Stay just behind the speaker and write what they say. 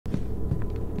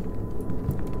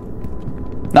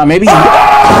Nah, maybe.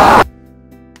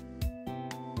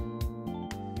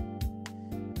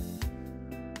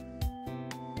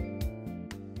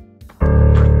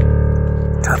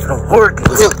 That's not working.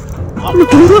 Oh,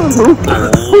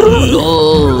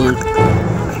 Lord.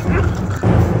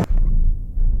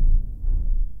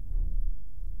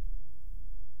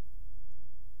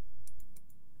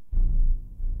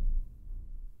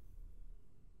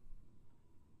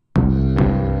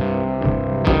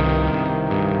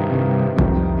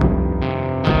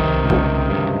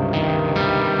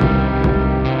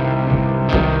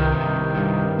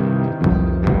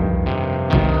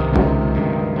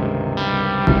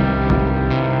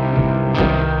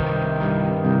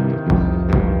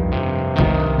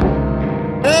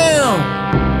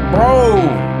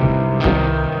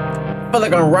 I feel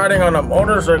like I'm riding on a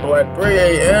motorcycle at 3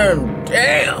 a.m.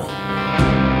 Damn.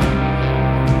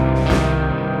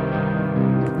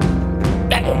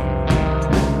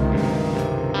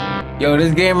 Yo,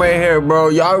 this game right here, bro.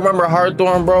 Y'all remember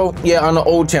Hawthorne, bro? Yeah, on the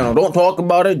old channel. Don't talk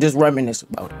about it, just reminisce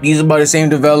about it. These are by the same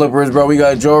developers, bro. We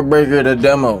got Jawbreaker, the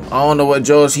demo. I don't know what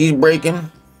jaws he's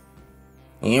breaking.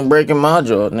 He ain't breaking my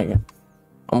jaw, nigga.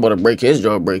 I'm about to break his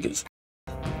jawbreakers.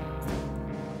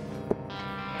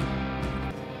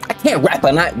 I can't rap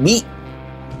and not beat.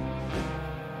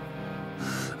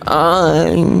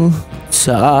 I'm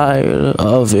tired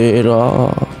of it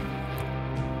all.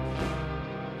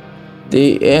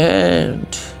 The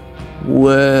end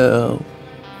will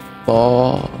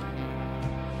fall.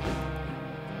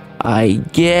 I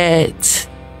get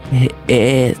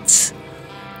it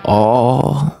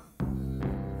all.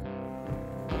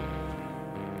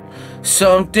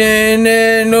 Something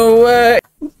in the way.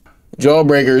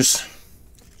 Jawbreakers.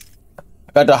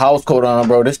 I got the house coat on,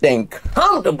 bro. This thing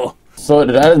comfortable. So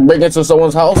did I just break into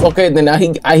someone's house? Okay, then now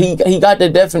he got the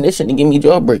definition to give me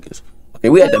jawbreakers. Okay,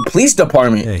 we at the police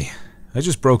department. Hey, I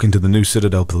just broke into the new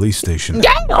Citadel police station.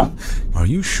 Damn! Are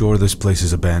you sure this place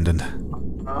is abandoned?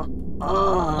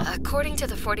 According to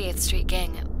the 48th Street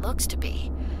gang, it looks to be.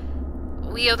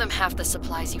 We owe them half the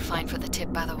supplies you find for the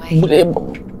tip, by the way.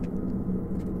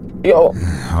 Yo.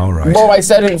 All right. Bro, I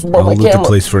said it. Bro, I'll loot the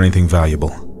place for anything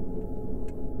valuable.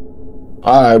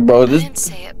 All right, bro. I didn't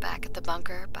say it back at the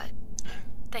bunker, but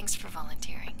thanks for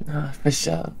volunteering. For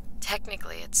sure.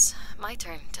 Technically, it's my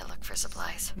turn to look for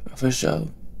supplies. For sure.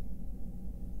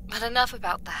 But enough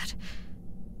about that.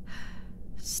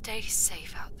 Stay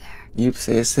safe out there. You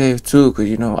stay safe too, cause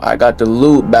you know I got the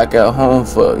loot back at home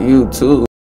for you too.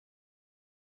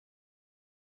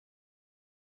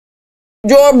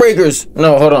 Jawbreakers.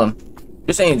 No, hold on.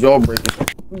 This ain't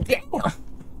jawbreakers. Damn.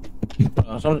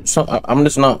 I'm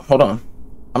just not. Hold on.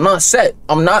 I'm not set.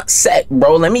 I'm not set,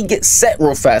 bro. Let me get set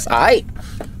real fast. All right.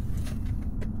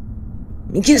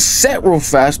 Let me get set real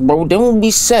fast, bro. Then we'll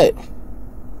be set.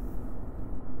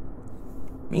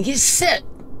 Let me get set.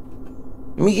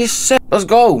 Let me get set. Let's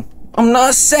go. I'm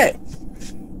not set.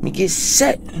 Let me get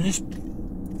set. I'm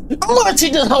gonna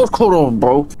take this house coat on,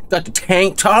 bro. Got the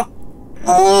tank top.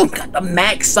 Got the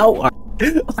max out.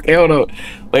 Okay, hold on.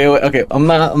 Wait. Okay, I'm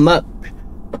not.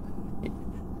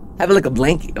 Have it like a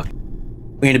blanket. Okay.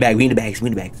 We in the bags.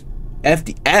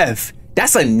 FDF.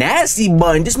 That's a nasty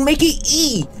button. Just make it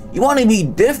E. You want to be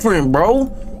different, bro.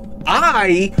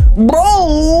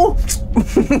 Bro.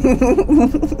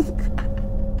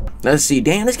 Let's see.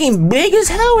 Damn, this game big as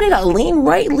hell. They got lean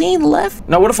right, lean left.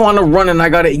 Now, what if I want to run and I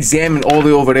got to examine all the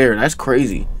way over there? That's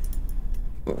crazy.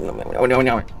 There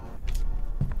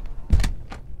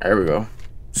we go.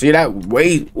 See that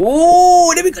weight?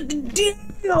 Ooh, there we go.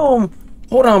 Damn.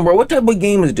 Hold on, bro. What type of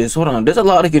game is this? Hold on. There's a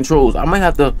lot of controls. I might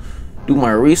have to do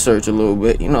my research a little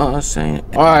bit. You know what I'm saying?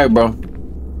 All right, bro.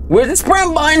 Where's the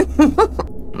sprint button?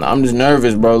 Nah, I'm just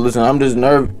nervous, bro. Listen, I'm just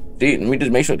nervous. See, let me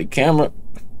just make sure the camera.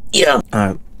 Yeah. All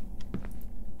right.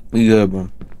 We good, bro.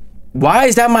 Why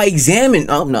is that my examine?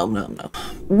 Oh, no.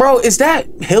 Bro, is that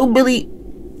Hillbilly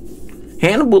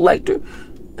Hannibal Lecter?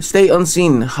 Stay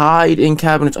unseen. Hide in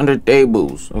cabinets under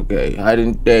tables. Okay, hide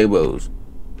in tables.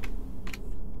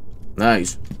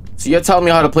 Nice. So you're telling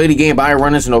me how to play the game, but I ain't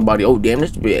run into nobody. Oh damn,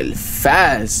 this is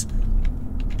fast.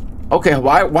 Okay,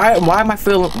 why am I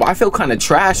feeling? Why I feel kind of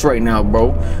trash right now,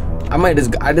 bro? I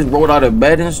just rolled out of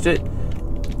bed and shit.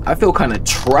 I feel kind of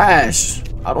trash.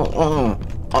 I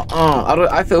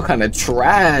feel kind of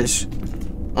trash.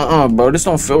 Bro, this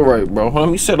don't feel right, bro. Let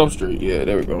me sit up straight. Yeah,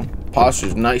 there we go.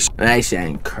 Posture's nice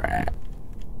and crap.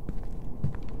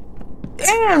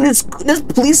 Damn, this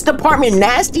police department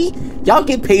nasty. Y'all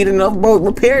get paid enough, bro.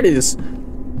 Repair this.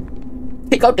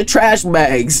 Take out the trash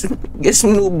bags. Get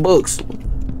some new books.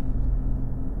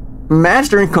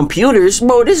 Mastering computers,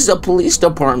 bro. This is a police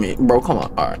department, bro. Come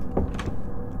on, all right.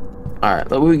 All right,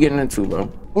 look what we getting into,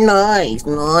 bro. Nice.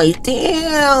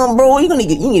 Damn, bro, you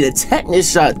need a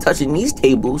tetanus shot touching these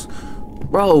tables,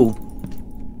 bro.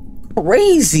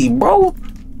 Crazy, bro.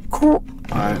 All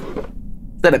right.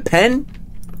 Is that a pen?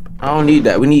 I don't need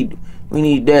that. We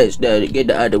need this to get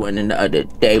the other one in the other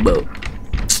table.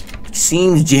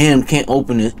 Seems jammed. Can't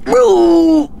open it,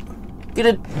 bro. Get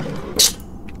it,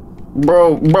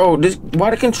 bro. This why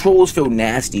the controls feel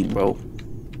nasty, bro.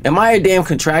 Am I a damn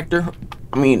contractor?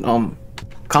 I mean,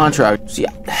 contract. See,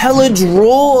 hella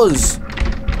drawers.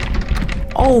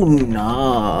 Oh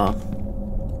nah.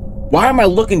 Why am I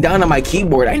looking down at my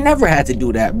keyboard? I never had to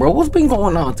do that, bro. What's been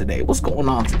going on today? What's going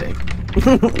on today?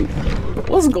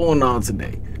 What's going on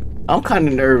today? I'm kind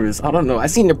of nervous. I don't know. I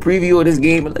seen the preview of this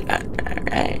game. I'm like,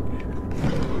 alright.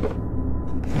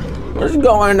 What's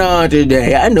going on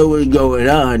today? I know what's going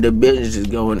on. The business is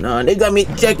going on. They got me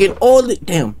checking all the...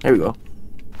 Damn, here we go.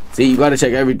 See, you gotta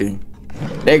check everything.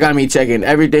 They got me checking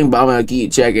everything, but I'm gonna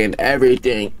keep checking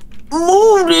everything.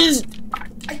 Move this!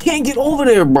 I can't get over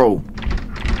there, bro.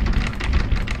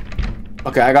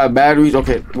 Okay, I got batteries.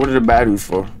 Okay, what are the batteries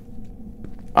for?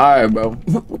 Alright, bro.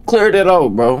 Cleared it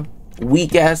out, bro.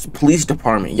 Weak ass police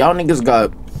department. Y'all niggas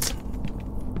got...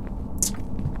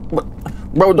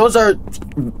 Bro, those are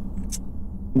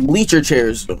bleacher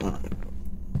chairs. We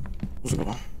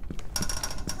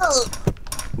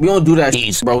don't do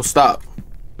that, bro. Stop.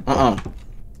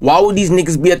 Why would these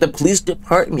niggas be at the police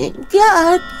department?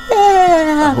 God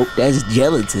damn. I hope that's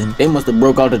gelatin. They must have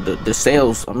broke out of the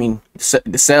sales. I mean,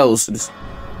 the cells.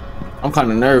 I'm kind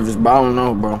of nervous, but I don't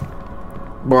know, bro.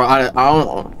 Bro, I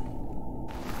don't...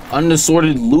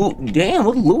 Unassorted loot. Damn,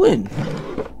 what looting?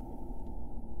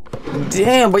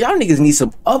 Damn, but y'all niggas need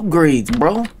some upgrades,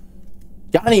 bro.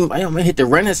 Y'all need... I'm gonna hit the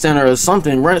rent center or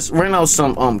something. Rent out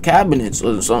some cabinets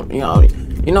or something.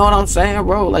 You know what I'm saying,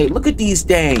 bro? Like, look at these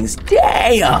things.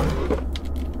 Damn.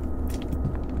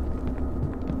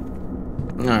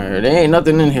 Alright, there ain't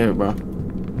nothing in here, bro.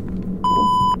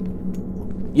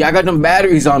 Yeah, I got them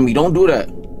batteries on me. Don't do that.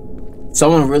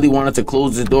 Someone really wanted to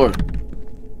close this door.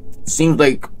 Seems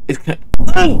like it's a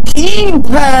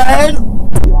keypad.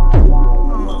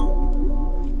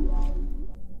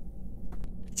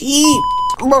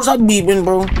 Bro, stop beeping,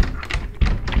 bro.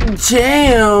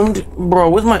 Jammed, bro.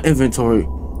 Where's my inventory?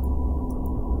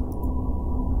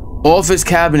 Office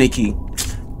cabinet key.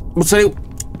 So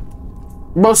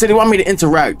they want me to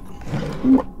interact.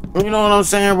 You know what I'm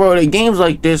saying, bro? The games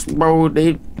like this, bro.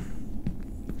 They.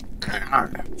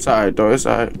 Sorry, though. It's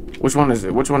alright. Which one is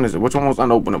it? Which one was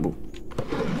unopenable?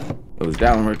 It was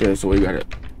down right there. So we gotta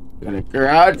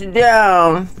crouch it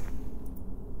down.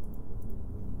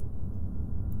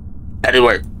 That didn't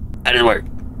work.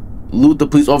 Loot the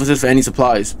police officers for any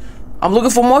supplies. I'm looking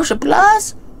for more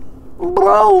supplies,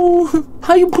 bro.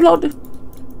 How you pull out the?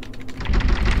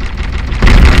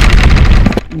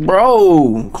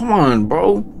 Bro, come on,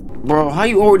 bro. How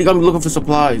you already got me looking for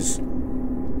supplies?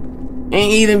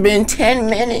 Ain't even been 10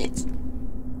 minutes.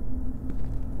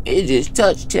 It just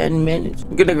touched 10 minutes.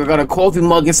 Look at that, I got a coffee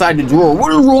mug inside the drawer.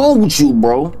 What is wrong with you,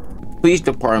 bro? Police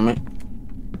department.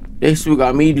 They still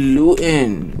got me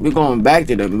looting. We're going back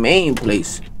to the main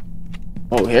place.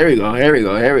 Oh, here we go.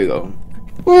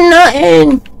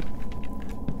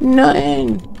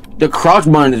 Nothing. The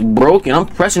crouch button is broken. I'm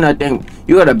pressing that thing.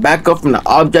 You gotta back up from the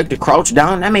object to crouch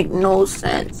down. That make no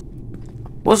sense.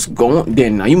 What's going?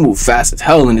 Then now you move fast as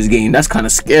hell in this game. That's kind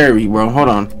of scary, bro. Hold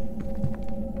on.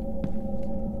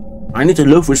 I need to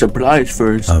look for supplies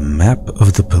first. A map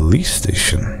of the police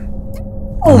station.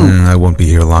 I won't be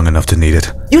here long enough to need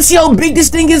it. You see how big this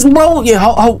thing is, bro? Yeah,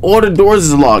 how all the doors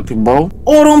is locked, bro.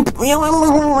 All them.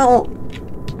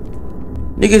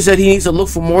 Nigga said he needs to look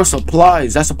for more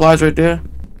supplies. That supplies right there.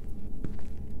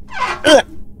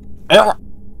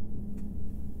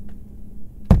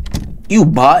 You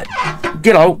bot.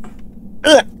 Get out.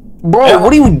 Bro,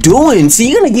 what are you doing?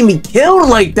 See, you're gonna get me killed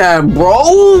like that,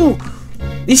 bro.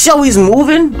 You show he's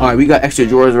moving? Alright, we got extra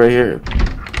drawers right here.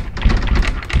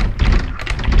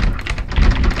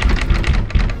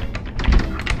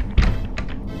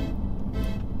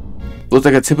 Looks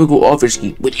like a typical office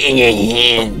key. Put it in your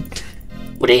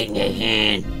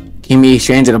hand. Can be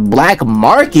exchanged at a black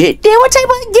market? Damn, what type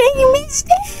of game is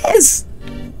this?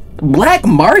 Black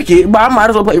market? But I might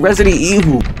as well play Resident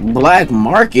Evil. Black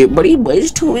market? But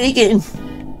he's too weak.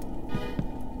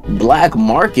 Black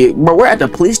market? But we're at the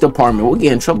police department. We'll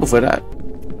get in trouble for that.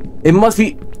 It must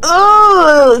be...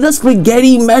 the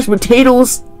spaghetti, mashed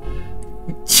potatoes,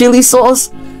 chili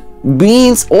sauce,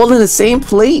 beans, all in the same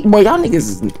plate. Boy, y'all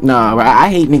niggas... Nah, bro, I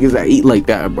hate niggas that eat like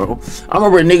that, bro. I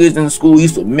remember niggas in school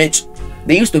used to mix...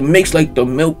 They used to mix like the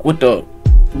milk with the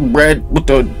bread with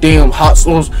the damn hot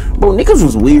sauce. Bro, niggas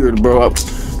was weird, bro.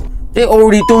 They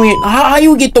already threw me. How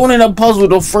you get thrown in a puzzle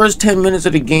the first 10 minutes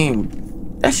of the game?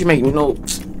 That should make me know.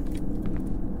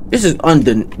 This is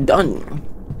done.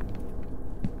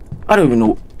 I don't even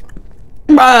know.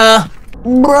 Bruh.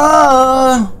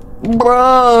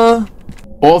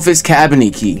 Office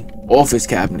cabinet key. Office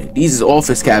cabinet. These is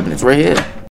office cabinets right here.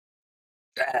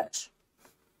 Dash.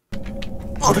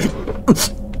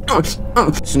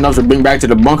 It's enough to bring back to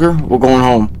the bunker. We're going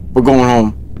home.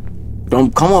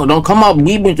 Don't come out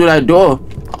beeping through that door.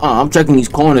 I'm checking these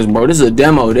corners, bro. This is a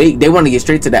demo. They want to get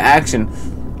straight to the action.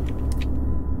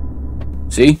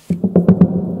 See?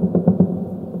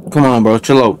 Come on, bro.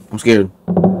 Chill out. I'm scared.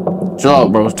 Chill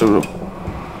out, bro. Chill out.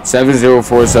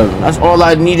 7047. That's all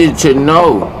I needed to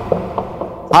know.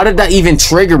 How did that even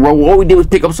trigger, bro? All we did was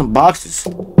pick up some boxes.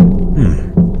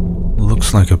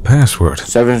 Looks like a password.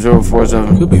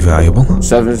 7047. Could be valuable.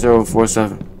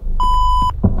 7047.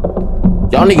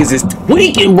 Y'all niggas is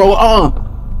tweaking, bro.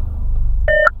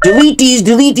 Delete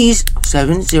these.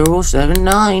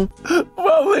 7079.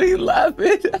 Bro, when he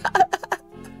laughing.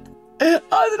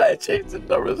 How did I change the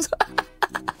numbers?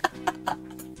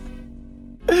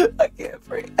 I can't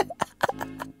breathe.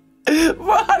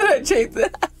 Bro, how did I change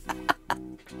that?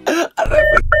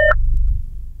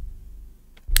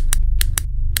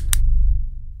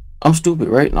 I'm stupid,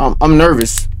 right? I'm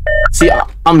nervous. See,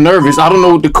 I'm nervous. I don't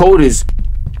know what the code is.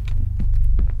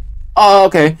 Oh,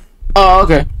 okay.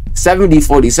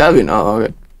 7047. Oh,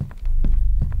 okay.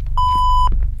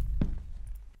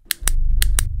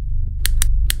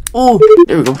 Oh,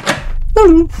 there we go.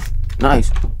 Nice.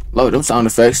 Love them sound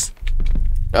effects.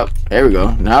 Yep, there we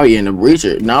go. Now we in the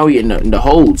breacher. Now we in the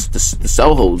holds, the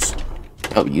cell holds.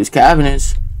 Yep, use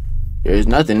cabinets. There's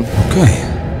nothing. Okay,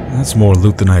 that's more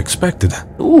loot than I expected.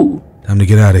 Ooh. Time to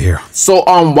get out of here. So,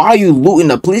 why are you looting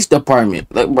the police department?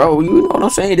 Like, bro, you know what I'm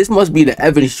saying? This must be the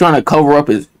evidence trying to cover up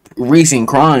his recent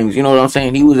crimes. You know what I'm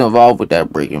saying? He was involved with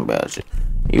that Breaking Bad shit.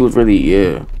 He was really,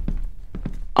 yeah.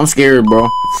 I'm scared, bro.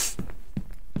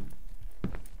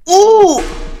 Ooh.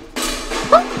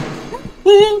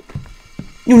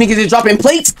 You niggas is dropping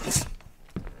plates.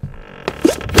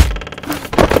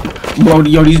 Bro,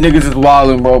 yo, these niggas is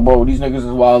wildin', bro. These niggas is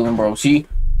wildin', bro. See,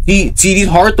 these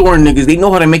Hawthorne niggas, they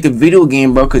know how to make a video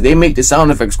game, bro, because they make the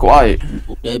sound effects quiet.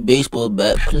 That baseball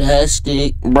bat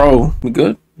plastic. Bro, we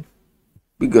good?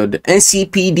 We good. The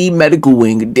NCPD medical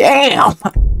wing. Damn.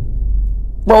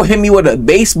 Bro, hit me with a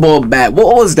baseball bat.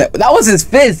 What was that? That was his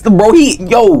fist, bro.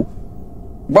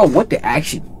 Bro, what the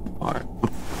action? All right.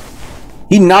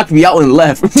 He knocked me out and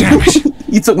left. Damn it.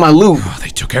 He took my loot. Oh, they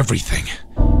took everything.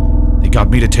 They got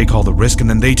me to take all the risk and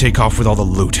then they take off with all the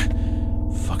loot.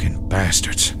 Fucking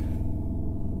bastards.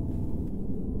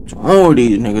 What's wrong with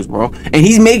these niggas, bro? And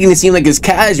he's making it seem like it's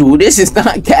casual. This is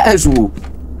not casual.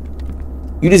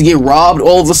 You just get robbed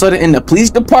all of a sudden in the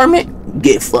police department?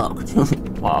 Get fucked.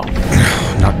 Wow.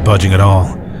 Not budging at all.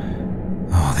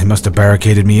 Oh, they must have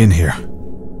barricaded me in here.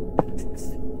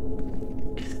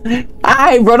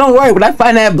 Alright, bro, don't worry. When I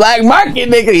find that black market,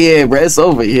 nigga, yeah, bro, it's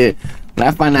over here. When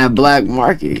I find that black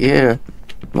market, yeah,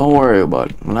 don't worry about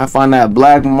it. When I find that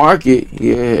black market,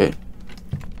 yeah.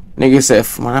 Nigga said,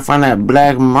 when I find that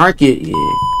black market,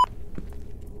 yeah.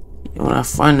 When I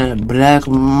find that black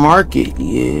market,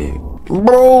 yeah.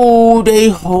 Bro, they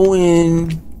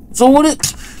hoeing. So what is...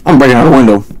 I'm breaking out a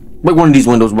window. Break one of these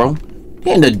windows, bro.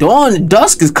 Yeah, the dawn, the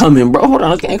dusk is coming, bro. Hold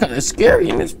on, it's getting kind of scary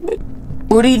in this bit.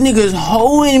 Bro, these niggas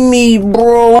hoeing me,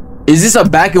 bro. Is this a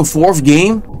back and forth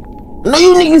game? No,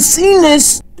 you niggas seen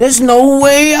this. There's no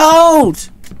way out.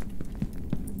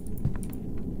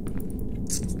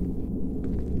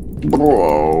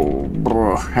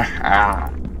 Bro.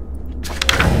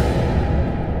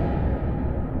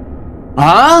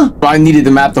 Huh? Bro, I needed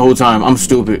the map the whole time. I'm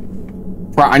stupid.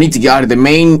 Bro, I need to get out of the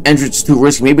main entrance. Is too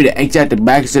risky. Maybe the exit at the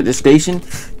back is at the station.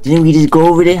 Didn't we just go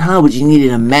over there, huh? But you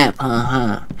needed a map,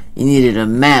 huh? You needed a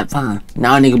map, huh?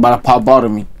 Now a nigga about to pop out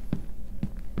of me.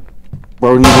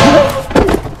 Bro, nigga.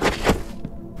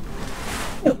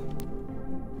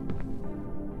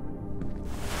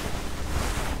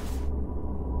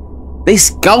 They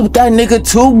scalped that nigga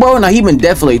too, bro? Now he been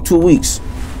dead for like 2 weeks.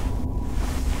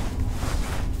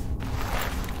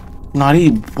 Nah,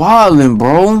 he wildin',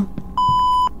 bro.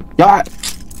 Y'all.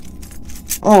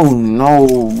 Oh no,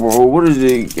 bro. What is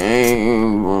this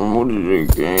game, bro? What is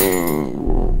this game,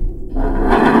 bro?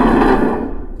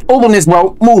 Open this,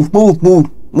 bro. Move, bro.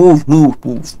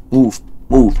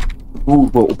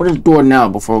 Open this door now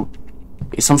before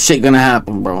some shit gonna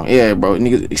happen, bro. Yeah, bro.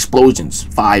 Niggas, explosions,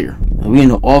 fire. We in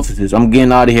the offices. I'm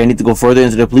getting out of here. I need to go further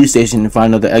into the police station and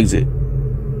find another exit.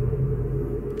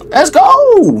 Let's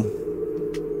go.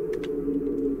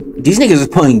 These niggas is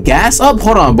putting gas up.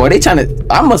 Hold on, boy. They trying to.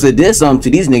 I must have did something to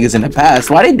these niggas in the past.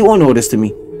 Why they doing all this to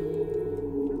me?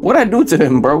 What I do to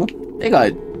them, bro? They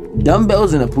got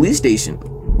dumbbells in a police station.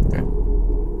 Okay.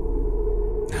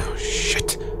 Oh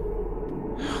shit!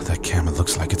 That camera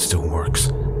looks like it still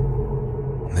works.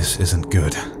 This isn't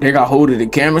good. They got hold of the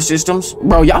camera systems,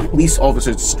 bro. Y'all police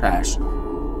officers is trash.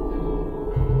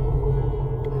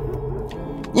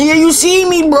 Yeah, you see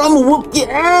me, bro. I'ma whoop your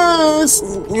ass.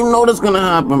 You know that's gonna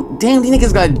happen. Damn, these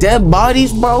niggas got dead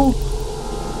bodies, bro.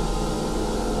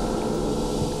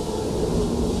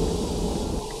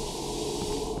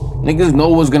 Niggas know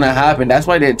what's gonna happen. That's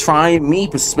why they're trying me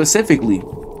specifically,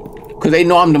 cause they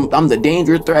know I'm the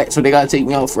danger threat. So they gotta take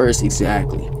me out first.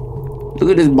 Exactly. Look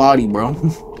at this body, bro.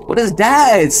 What is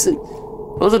that?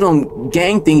 Those are them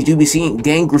gang things you be seeing,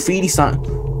 gang graffiti sign.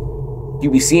 You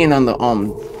be seeing on the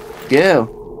yeah.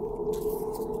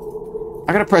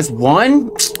 I gotta press 1.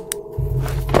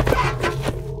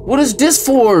 What is this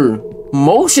for?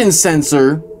 Motion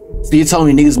sensor. So you're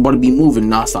telling me niggas about to be moving?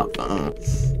 Nah, stop.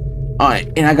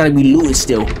 Alright, and I gotta be looting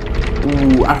still.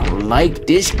 Ooh, I don't like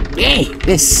this game.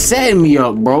 This set me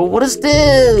up, bro. What is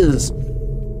this?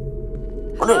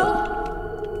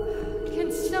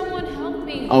 Can someone help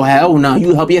me? Oh hell no,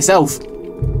 you help yourself.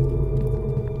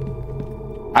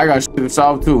 I got shit to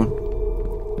solve too.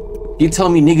 You tell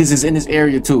me niggas is in this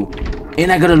area too. And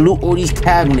I gotta loot all these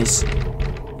cabinets.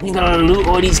 You gotta loot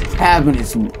all these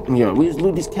cabinets. Yeah, we just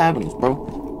loot these cabinets,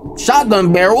 bro.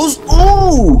 Shotgun barrels.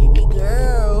 Ooh!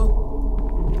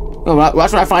 Girl. Yo,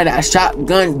 watch when I find that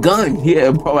shotgun gun.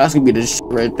 Yeah, bro, that's gonna be the shit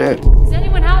right there. Is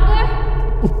anyone out there?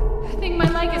 I think my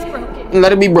leg is broken.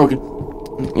 Let it be broken.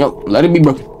 Yo, let it be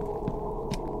broken.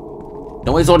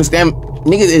 Don't waste all this damn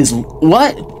niggas is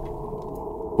what?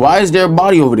 Why is there a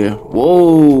body over there?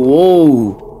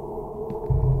 Whoa.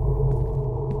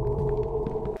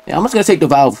 Yeah, I'm just gonna take the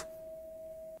valve.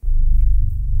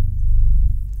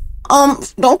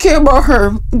 Don't care about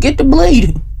her. Get the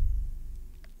blade.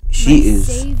 She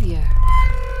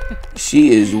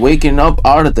is waking up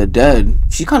out of the dead.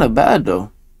 She kind of bad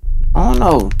though. I don't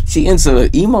know. She into the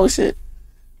emo shit.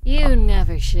 You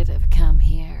never should have come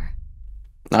here.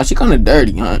 Nah, she kind of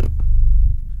dirty, huh?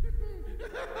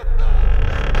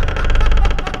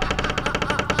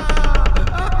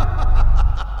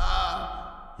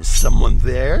 Is someone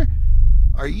there?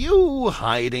 Are you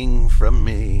hiding from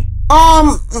me?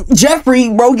 Jeffrey,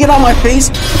 bro, get on my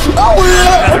face. Oh,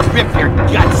 I'm gonna rip your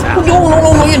guts out.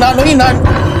 No, you're not. No, you're not.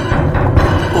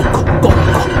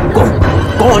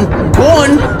 Go on.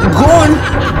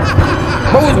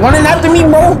 Bro, he's running after me,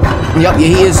 bro. Yup, yeah,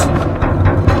 he is.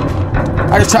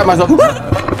 I just tried myself.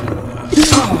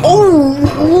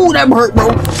 Oh, that hurt, bro.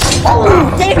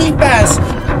 Oh, damn, he fast.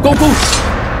 Go.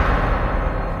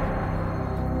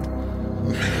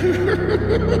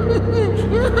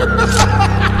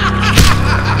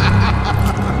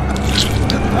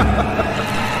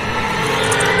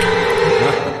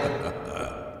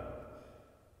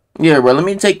 Yeah, bro, let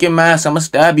me take your mask. I'ma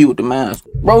stab you with the mask.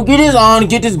 Bro, get this on,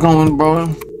 get this going, bro.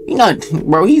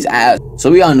 He's ass. So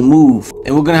we on the move.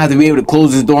 And we're gonna have to be able to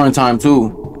close this door in time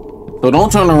too. So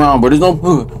don't turn around, bro. There's no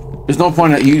point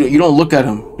that you don't look at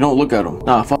him. You don't look at him.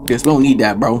 Nah, fuck this. We don't need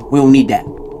that, bro. We don't need that,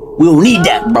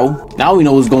 bro. Now we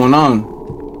know what's going on.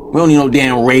 We don't need no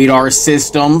damn radar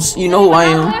systems. You know who I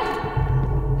am.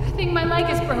 I think my leg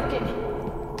is broken.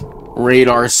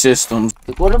 Radar systems.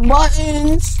 Click on the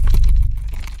buttons.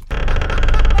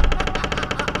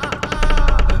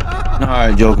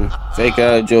 Alright, Joker. Fake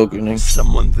ass Joker, nigga.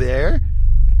 Someone there?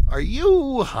 Are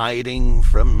you hiding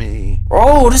from me?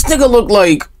 Oh, this nigga look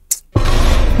like. I'm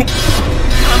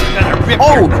gonna rip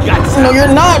your guts No, out. you're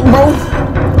not, bro.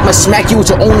 I'm gonna smack you with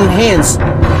your own hands.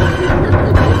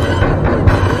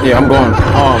 Yeah, I'm going.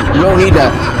 You don't need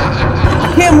that.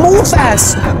 I can't move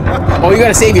fast. Oh, you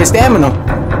gotta save your stamina.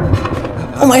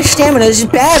 Oh, my stamina is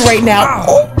bad right now.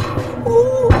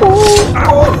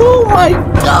 Oh my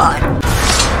god.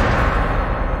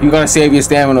 You gotta save your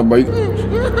stamina, bro.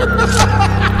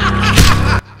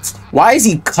 Why is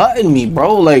he cutting me,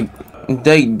 bro? Like,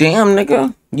 damn,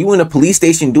 nigga. You in a police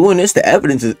station doing this? The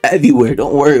evidence is everywhere.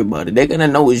 Don't worry about it. They're gonna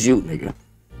know it's you, nigga.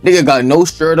 Nigga got no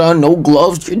shirt on, no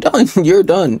gloves. You're done. You're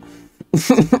done.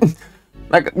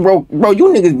 Like, bro, you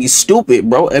niggas be stupid,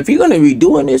 bro. If you're gonna be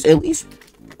doing this, at least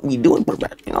be doing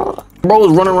it, you know? Bro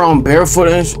was running around barefoot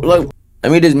and shit. Like,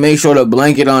 let me just make sure the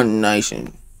blanket on nice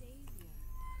and.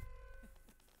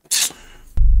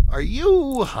 Are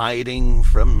you hiding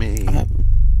from me?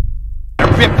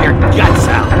 Rip your guts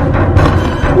out.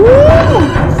 Woo!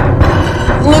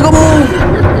 Nigga, move.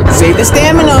 Save the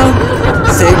stamina.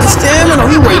 Save the stamina.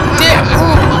 He right there.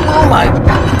 Oh my.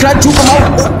 Can I juke him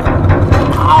out?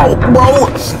 Ow, bro.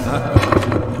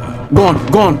 Go on.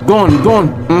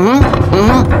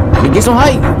 Let me get some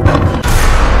height.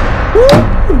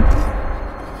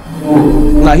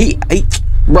 Nah,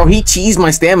 bro, he cheesed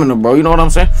my stamina, bro. You know what I'm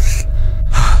saying?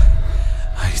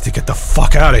 I need to get the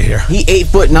fuck out of here. He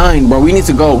 8'9", bro. We need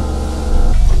to go.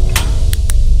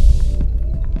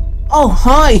 Oh,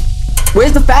 hi.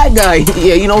 Where's the fat guy?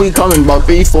 Yeah, you know he coming in about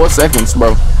 3-4 seconds,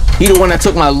 bro. He the one that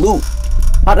took my loot.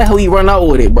 How the hell he run out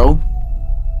with it, bro?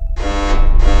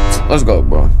 Let's go,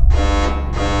 bro.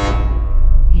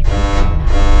 If you come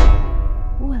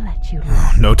now, we'll let you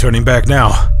leave. No turning back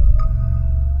now.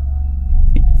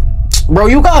 Bro,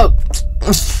 you got...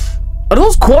 Are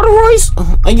those corduroys?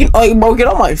 Bro, get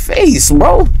on my face,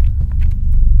 bro.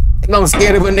 I'm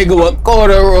scared of a nigga with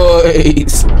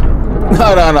corduroys.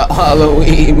 Not on a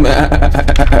Halloween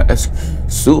mask.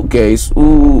 Suitcase.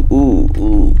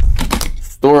 Ooh.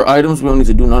 Store items. We don't need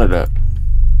to do none of that.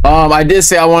 I did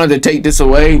say I wanted to take this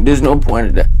away. There's no point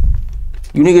in that.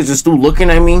 You niggas just still looking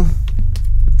at me.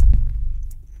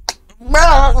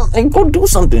 Bro, go do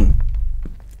something.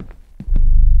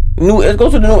 Let's go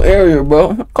to the new area,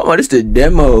 bro. Come on, this is the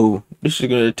demo. This is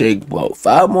gonna take about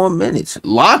 5 more minutes.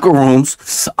 Locker rooms.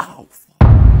 Oh,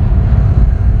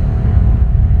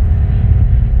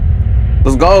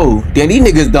 let's go. Damn, these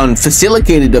niggas done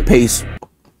facilitated the pace.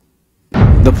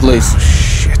 The place. Oh,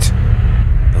 shit.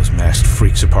 Those masked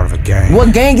freaks are part of a gang.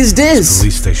 What gang is this? This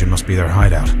police station must be their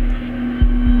hideout.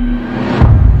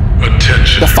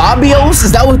 Attention. The Fabios?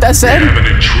 Is that what that We said? have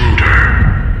an intruder.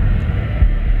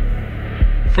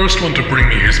 First one to bring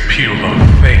me his peeled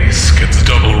off face gets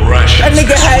double rations. That nigga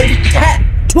this had week.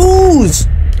 tattoos.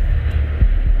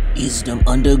 These them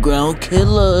underground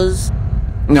killers.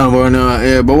 No, bro, no,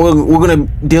 yeah, but we're gonna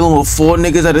dealing with 4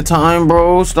 niggas at a time,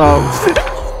 bro. Stop.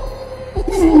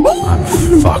 I'm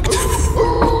fucked.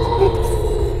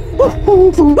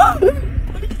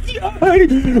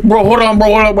 Bro, hold on,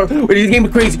 bro. Wait, this game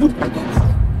is crazy. Come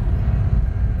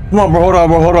on, bro, hold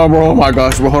on, bro. Oh my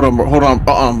gosh, bro, hold on, bro.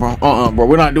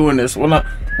 We're not doing this. We're not.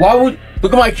 Why would?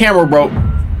 Look at my camera, bro.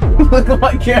 Look at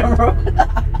my camera.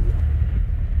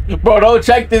 Bro, don't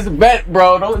check this bet,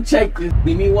 bro. Don't check this.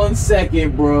 Give me 1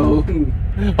 second, bro.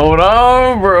 Hold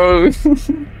on, bro.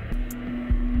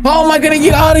 How am I gonna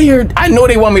get out of here? I know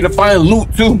they want me to find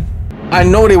loot too. Bro. I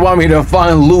know they want me to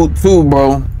find loot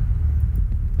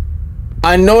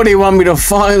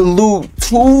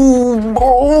too,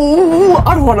 bro.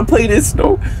 I don't want to play this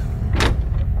though.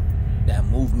 That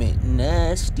movement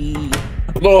nasty.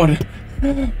 Lord.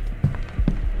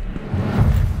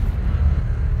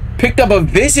 Picked up a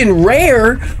vision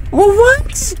rare.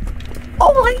 What?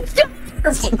 Oh my god,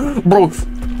 bro.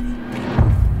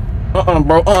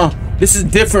 Bro. This is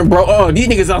different, bro. These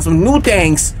niggas on some new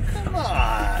things. Come on,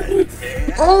 man.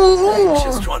 I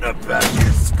just want to bash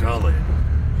your skull in.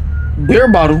 Beer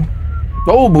bottle.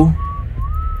 Obu.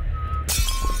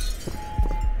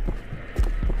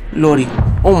 Lordy.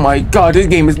 Oh my god, this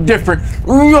game is different.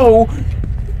 Yo.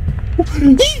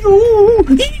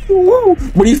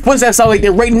 But these footsteps sound like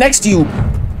they're right next to you.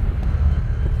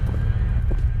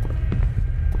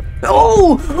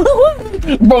 Oh.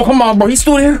 Bro, come on, bro. He's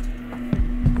still there.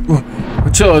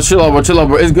 Chill out, bro.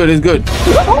 It's good.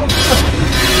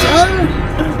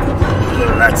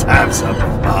 Let's have some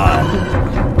fun.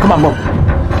 Come on, bro.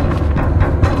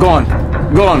 Go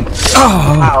on.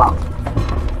 Oh.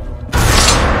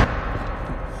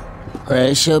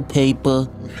 Pressure paper.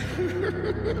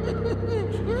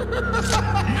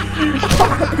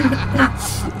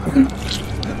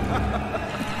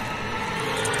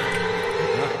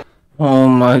 Oh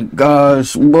my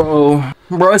gosh, bro.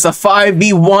 Bro, it's a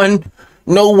 5v1.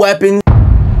 No weapons.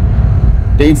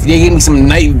 They gave me some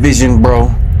night vision,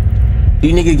 bro.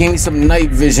 These niggas gave me some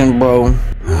night vision, bro.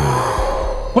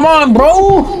 Come on,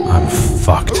 bro. I'm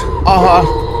fucked.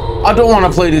 I don't want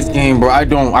to play this game, bro.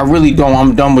 I really don't.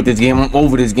 I'm done with this game. I'm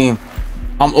over this game,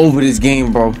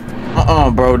 bro.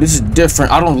 Bro. This is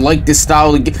different. I don't like this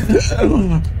style of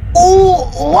game.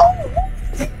 Oh.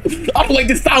 I don't like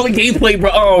this style of gameplay, bro.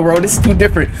 Oh, bro. This is too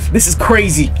different. This is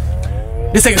crazy.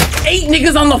 There's like 8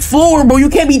 niggas on the floor, bro. You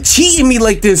can't be cheating me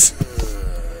like this.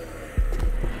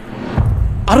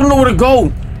 I don't know where to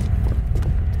go.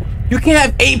 You can't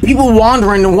have 8 people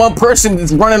wandering and 1 person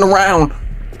is running around.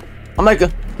 I'm like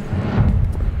a...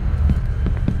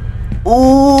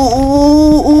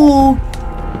 Ooh.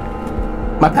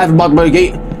 My path is blocked by the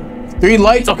gate. 3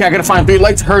 lights? Okay, I gotta find 3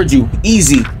 lights. Heard you.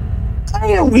 Easy. I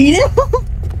ain't reading.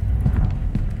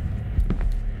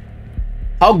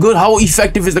 How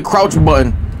effective is the crouch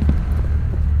button?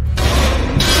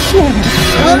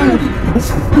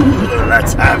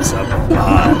 Let's have some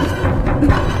fun.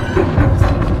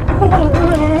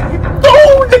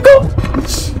 Oh,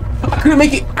 nigga! I couldn't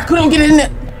make it. I couldn't get in there.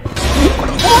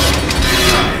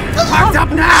 Locked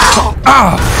up now.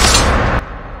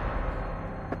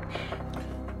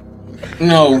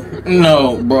 No,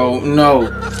 bro. No,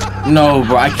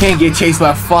 bro. I can't get chased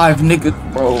by 5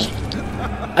 niggas, bro.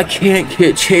 I can't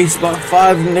get chased by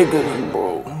 5 niggas,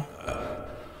 bro.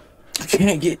 I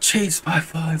can't get chased by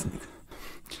 5 niggas.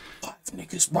 5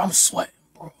 niggas, bro. I'm sweating,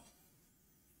 bro.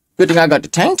 Good thing I got the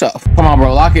tank top. Come on,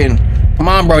 bro. Lock in. Come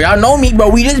on, bro. Y'all know me, bro.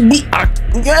 We just beat.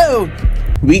 Yo.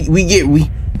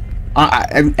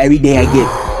 Every day I get.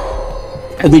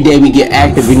 Every day we get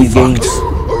active in these games.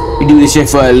 We do this shit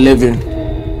for a living.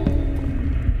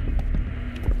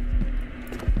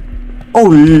 Oh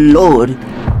Lord.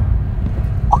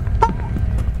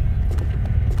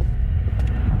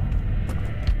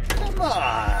 Come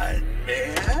on,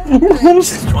 man.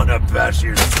 Just wanna bash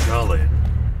your skull in.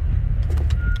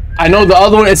 I know the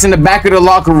other one. It's in the back of the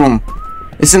locker room.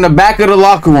 It's in the back of the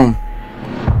locker room.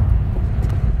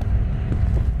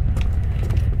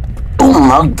 Oh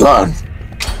my God.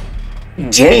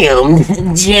 Jammed.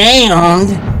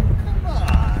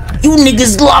 You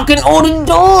niggas locking all the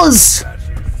doors.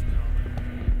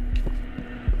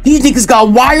 These niggas got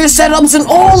wire setups and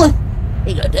all.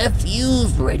 They got that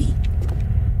fuse ready.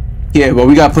 Yeah, but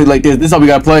we gotta play like this. This is how we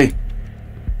gotta play.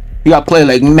 We gotta play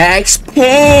like Max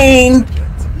Payne.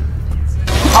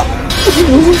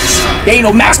 They ain't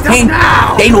no Max Payne.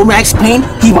 They ain't no Max Payne.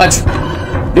 He watch.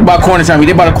 They about to corner try me.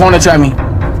 They about to corner try me.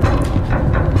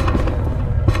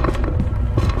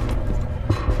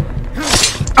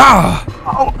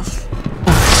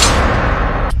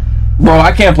 Bro,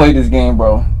 I can't play this game,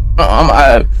 bro.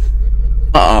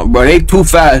 Bro, they too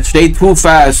fast. They too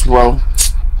fast, bro.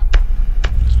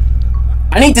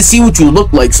 I need to see what you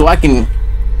look like so I can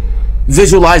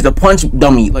visualize the punch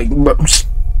dummy. Like, bro,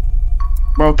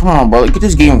 come on, bro. Like, get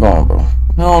this game going, bro. You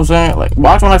know what I'm saying? Like,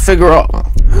 watch when I figure out.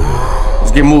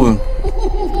 Let's get moving.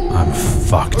 I'm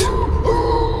fucked.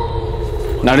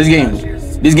 Now this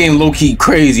game low key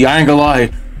crazy. I ain't gonna lie.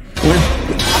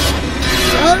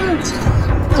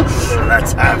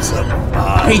 Let's have some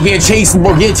fun. Hey, get chased,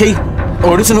 bro. Get chased.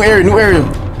 Oh, this is a new area.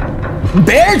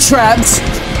 Bear traps.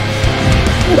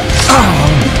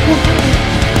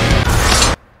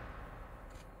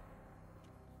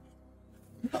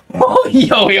 Oh,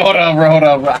 yo, hold on, bro.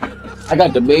 I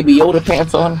got the Baby Yoda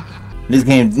pants on. This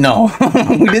game, no.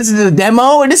 This is a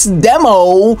demo. This is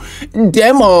demo.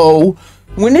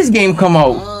 When this game come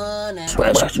out?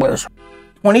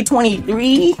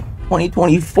 2023,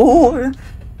 2024.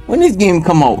 When this game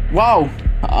come out? Wow,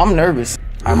 I'm nervous.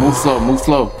 All right, move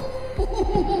slow.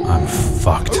 I'm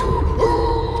fucked.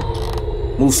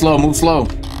 Move slow.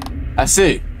 That's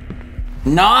it.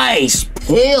 Nice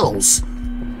pills.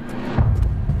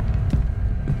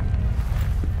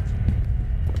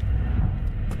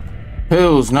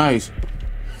 Pills, nice.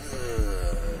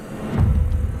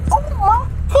 Oh my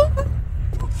God.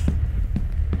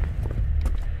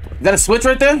 Is that a switch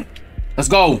right there? Let's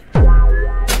go.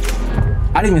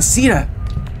 I didn't even see that.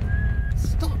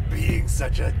 Stop being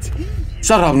such a tease.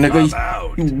 Shut up, nigga. I'm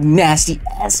out. You nasty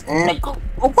ass nigga.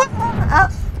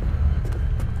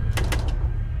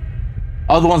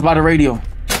 Other one's by the radio.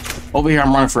 Over here,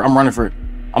 I'm running for it. I'm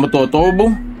gonna throw a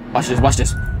throwable. Watch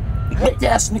this.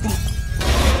 Yes, nigga.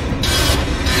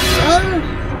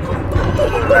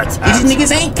 These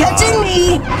niggas ain't catching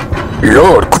me.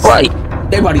 Lord Christ.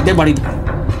 They body.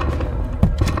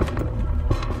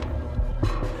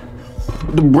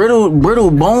 The brittle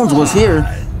bones was here.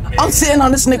 I'm sitting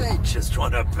on this nigga. I just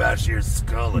wanna bash your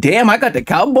skull. Damn, I got the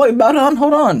cowboy belt on.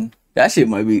 Hold on. That shit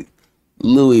might be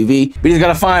Louis V. We just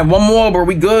gotta find one more, bro.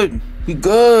 We good.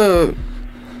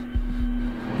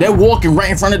 They're walking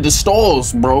right in front of the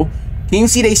stalls, bro. Can you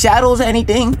see their shadows or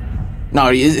anything?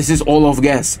 No, it's just all of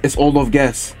guess. It's all of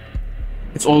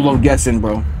guessing,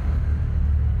 bro.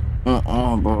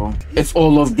 Bro. It's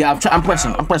all of guess. I'm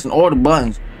pressing all the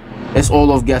buttons. It's all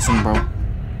of guessing, bro.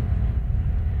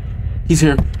 He's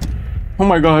here. Oh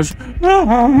my gosh.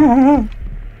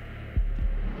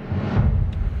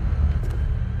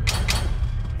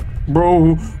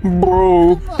 Bro,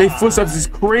 they footsteps is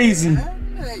crazy.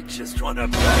 I just wanna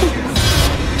bash your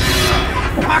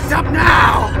skull. Locked up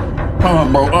now.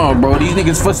 Bro, these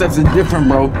niggas' footsteps is different,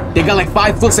 bro. They got like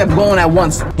 5 footsteps going at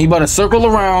once. He about to circle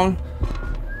around.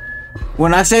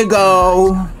 When I say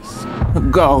go.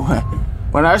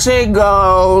 When I say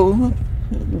go.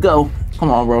 Come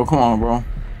on,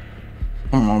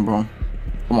 bro.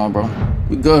 Come on, bro.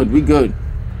 We good. We good.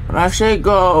 When I say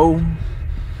go,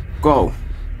 go.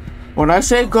 When I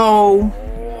say go,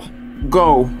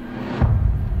 go.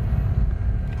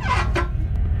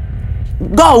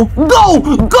 Go,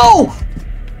 go, go.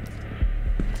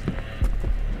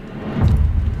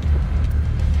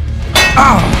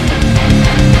 Ah.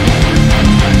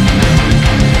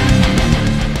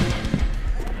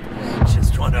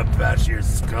 Just wanna bash your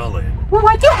skull in. Oh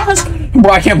my gosh.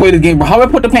 Bro, I can't play this game, bro. How do I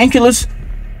put the painkillers?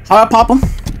 How do I pop them?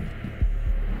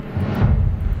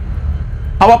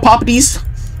 How do I pop these?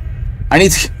 I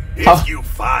need to... If you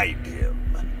find him,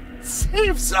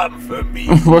 save some for me.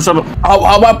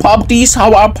 How I pop these?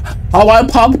 How I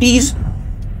pop these?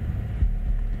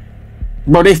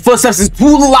 Bro, their footsteps is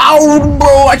too loud,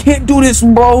 bro. I can't do this,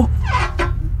 bro.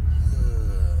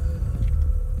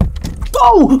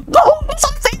 Go! Go!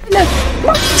 Stop saying that!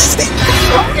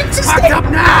 Lock up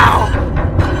now!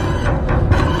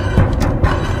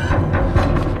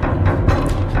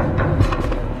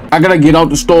 I gotta get out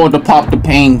the store to pop the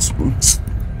pains.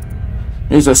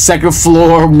 There's a second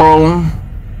floor, bro.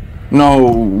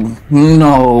 No.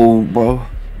 No, bro.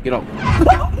 Get out.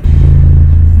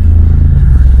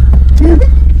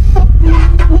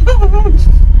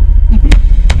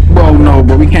 Bro, no,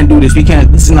 bro. We can't do this. We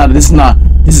can't. This is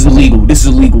illegal. This is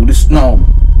illegal. No.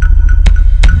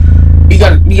 You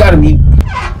gotta be.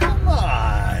 Come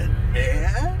on,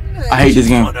 man. I hate this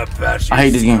game. I hate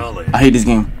this game. I hate this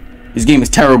game. This game is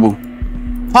terrible.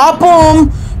 Pop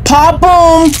him! Pop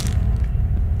him!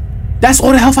 That's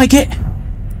all the health I get.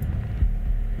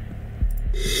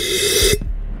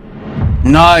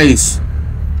 Nice.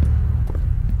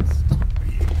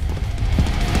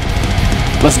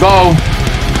 Let's go.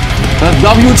 Let's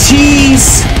W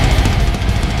cheese.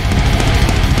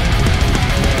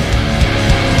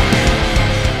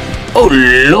 Oh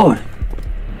Lord.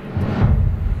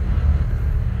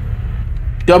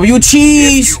 W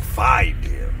cheese. If you find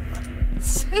him,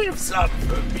 save some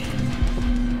for me.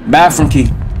 Bathroom key.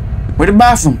 Where the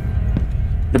bathroom?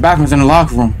 The bathroom's in the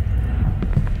locker room.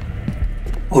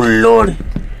 Oh Lord.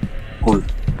 Oh,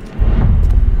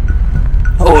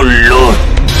 oh Lord.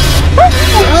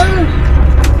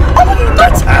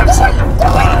 Let's have some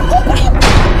fun.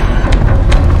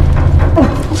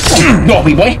 Get off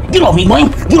me, boy. Get off me, boy.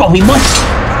 Get off me, boy.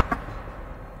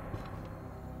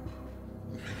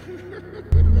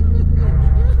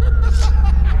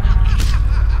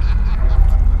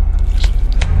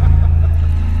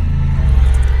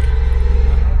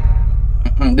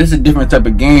 This is a different type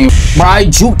of game. Bro, I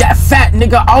juked that fat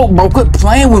nigga out, bro. Quit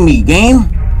playing with me, game.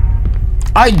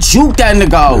 I juked that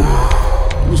nigga out.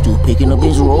 This dude picking up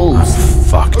his rolls. I'm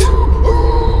fucked.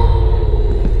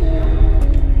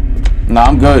 Nah,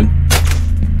 I'm good.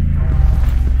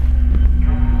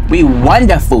 We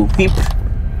wonderful.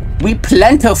 We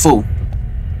plentiful.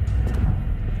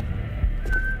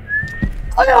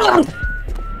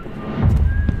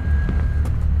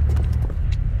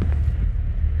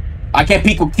 I can't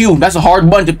peek with Q. That's a hard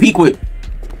button to peek with.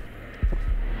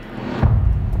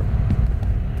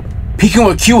 Peeking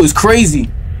with Q is crazy.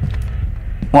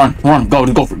 Run, run, go for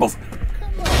it, go for it.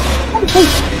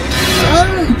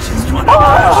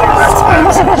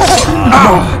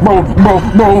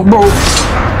 Bro.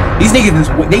 These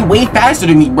niggas, they way faster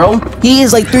than me, bro. He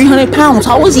is like 300 pounds.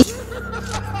 How is he?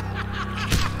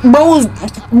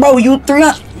 Bro, you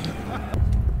 300.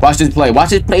 Watch this play. Watch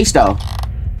his play style.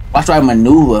 Watch how I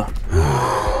maneuver.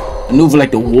 Maneuver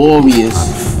like the Warriors.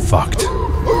 I'm fucked.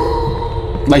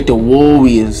 Like the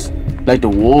Warriors. Like the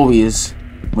Warriors.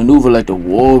 Maneuver like the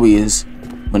Warriors.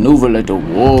 Maneuver like the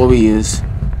Warriors.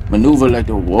 Maneuver like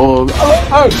the Warriors. Oh,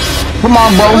 hey. Come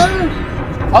on, bro.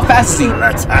 How fast is he?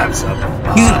 Let's have some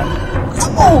fun.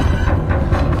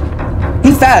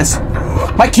 He's fast.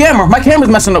 My camera's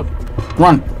messing up.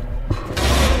 Run.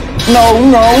 No.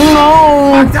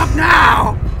 Locked up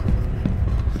now.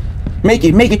 Make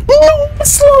it. No,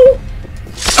 slow.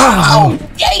 Oh,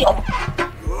 damn.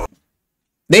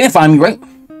 They didn't find me, right?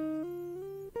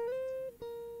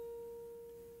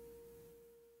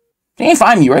 They didn't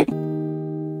find me, right?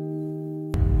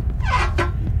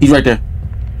 He's right there.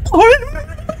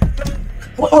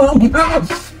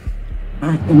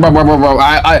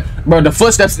 Bro, the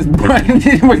footsteps is broken.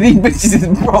 These bitches is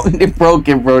broken. They're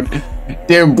broken, bro.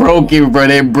 They're broken, bro.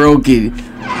 They're broken.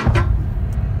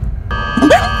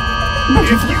 If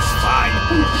you find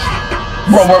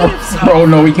Bro,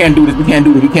 no, we can't do this. We can't,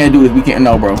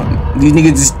 no, bro. These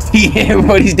niggas is cheating,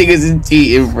 bro. These niggas is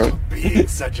cheating, bro. being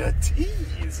such a tease.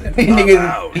 These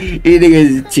niggas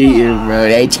is cheating, bro.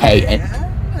 They cheating.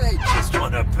 I just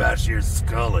wanna bash your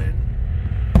skull in.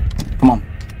 Come on,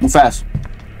 move fast.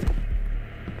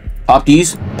 Pop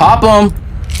these. Pop them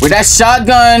with that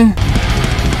shotgun.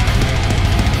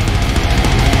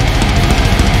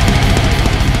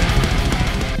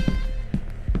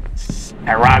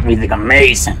 That rock music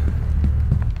amazing.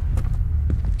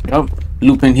 Yup.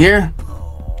 Loop in here.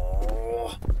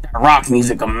 That rock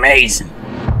music amazing.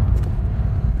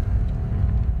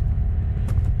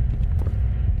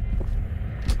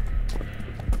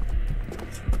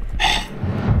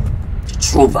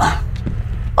 Trooper.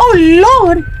 Oh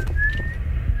Lord.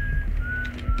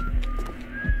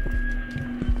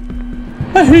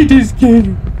 I hate this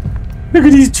game. Look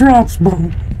at these traps, bro.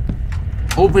 Open.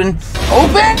 Open! Bro,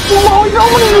 you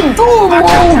don't want to do it,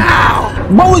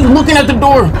 bro. Bro is looking at the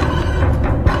door.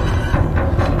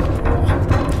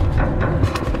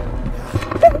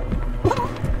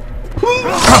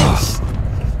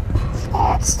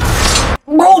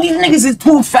 Bro, these niggas is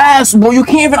too fast, bro. You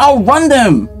can't even outrun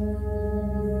them.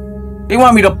 They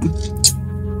want me to...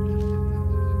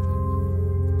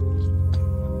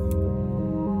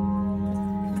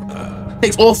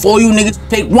 Takes all four of you niggas to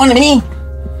take one of me.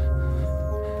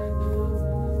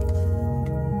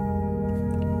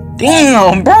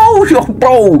 Damn, bro. Yo,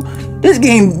 bro. This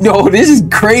game, yo, this is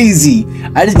crazy.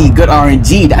 I just need good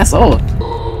RNG, that's all.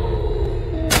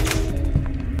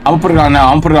 I'm gonna put it on now.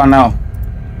 I'm gonna put it on now.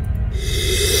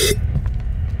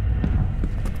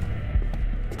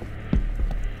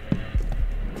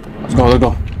 Let's go, let's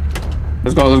go.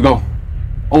 Let's go, let's go.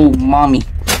 Oh, mommy.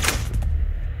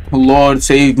 Lord,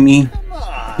 save me.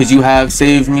 Because you have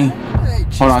saved me.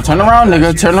 Hold on, turn around,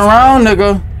 nigga. Turn around,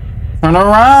 nigga. Turn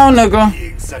around, nigga.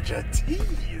 Being such a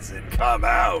tease and come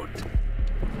out.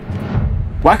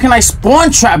 Why can't I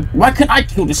spawn trap? Why can't I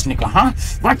kill this nigga, huh?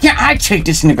 Why can't I take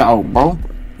this nigga out, bro?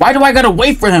 Why do I gotta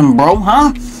wait for him, bro,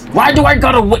 huh? Why do I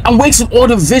gotta wait? I'm wasting all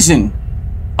the vision.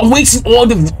 I'm wasting all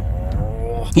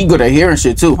the... He good at hearing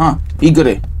shit too, huh? He good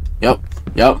at... Yup.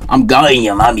 I'm guiding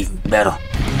him. I'm even better.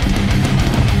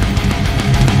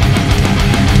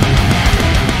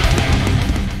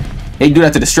 They do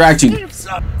that to distract you.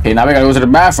 Okay, now we gotta go to the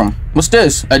bathroom. What's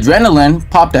this? Adrenaline.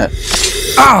 Pop that.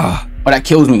 Ah! Oh, that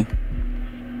kills me.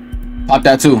 Pop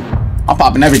that too. I'm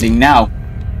popping everything now.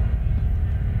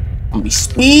 I'm gonna be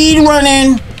speed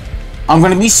running. I'm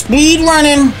gonna be speed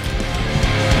running.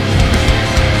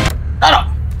 Shut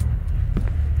up.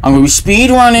 I'm gonna be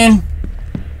speed running.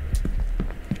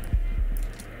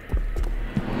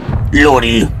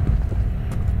 Lordy.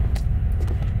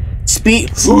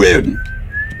 Speed running.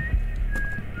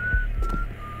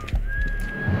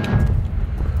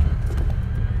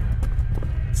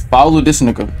 Follow this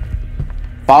nigga.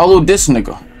 Follow this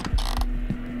nigga.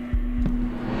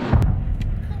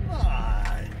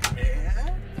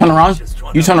 Turn around.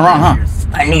 You turn around, huh?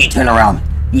 I knew you turn around.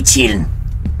 You cheating.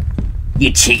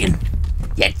 You cheating.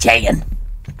 You're cheating.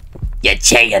 You're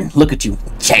cheating. Look at you.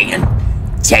 Cheating.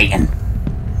 Cheating.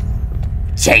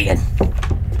 Cheating.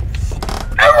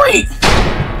 Hurry!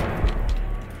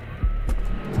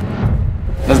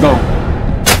 Let's go.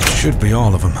 Should be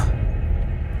all of them.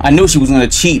 I knew she was gonna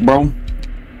cheat, bro.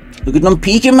 Look at them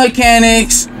peeking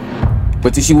mechanics.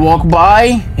 But till she walk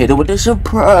by, hit her with a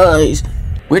surprise.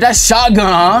 Where's that shotgun,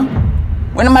 huh?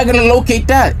 When am I gonna locate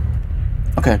that?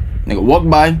 Okay, nigga, walk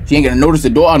by. She ain't gonna notice the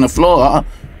door on the floor, huh?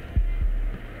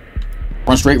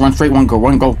 Run straight, one go,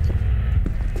 one go.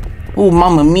 Oh,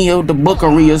 mama mia, the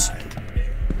buccarias.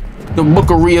 The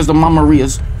buccarias, the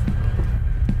mamarias.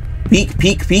 Peek,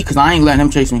 peek, peek, cause I ain't letting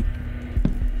him chase me.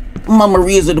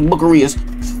 Mamarias of the buccarias.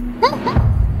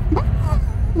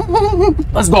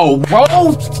 Let's go,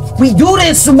 bro. We do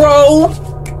this, bro.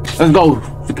 Let's go.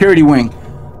 Security wing.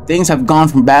 Things have gone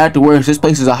from bad to worse. This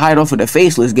place is a hideout for the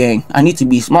faceless gang. I need to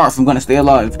be smart if I'm gonna stay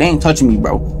alive. They ain't touching me,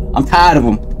 bro. I'm tired of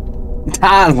them. I'm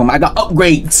tired of them. I got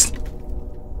upgrades.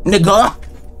 Nigga.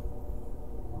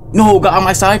 You know who got on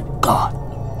my side? God.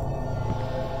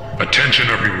 Attention,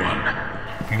 everyone.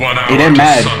 1 hour It ain't to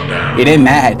mad. sundown. It ain't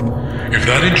mad. If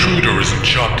that intruder isn't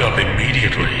chopped up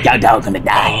immediately, Y'all gonna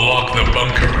die. I'll lock the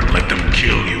bunker and let them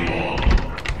kill you all.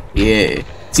 Yeah.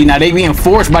 See, now they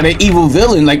reinforced by the evil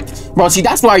villain. Like, bro, see,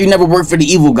 that's why you never work for the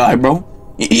evil guy, bro.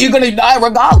 You're gonna die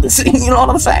regardless. You know what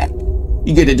I'm saying?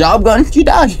 You get the job done, you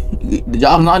die. The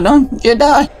job's not done, you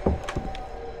die.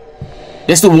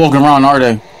 They're still walking around, are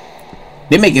they?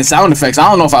 They're making sound effects. I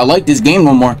don't know if I like this game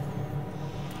no more.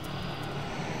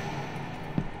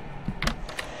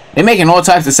 They're making all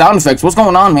types of sound effects. What's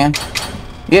going on, man?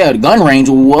 Yeah, the gun range.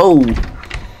 Whoa.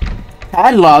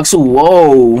 Padlocks.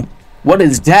 Whoa. What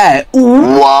is that?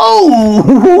 Whoa.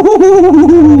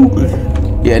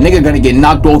 Yeah, nigga gonna get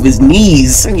knocked off his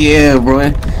knees. Yeah, bro.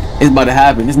 It's about to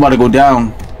happen. It's about to go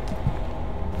down.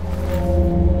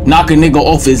 Knock a nigga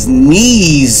off his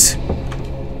knees.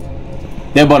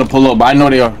 They're about to pull up. I know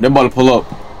they are. They're about to pull up.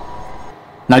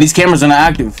 Now these cameras are not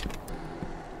active.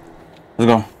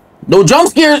 Let's go. No jump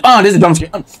scares. This is a jump scare.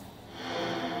 Let's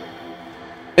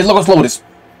look how slow it is.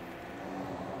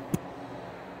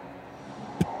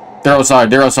 They're outside.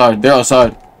 They're outside. They're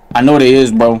outside. I know they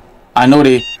is, bro. I know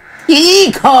they.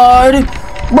 E-card.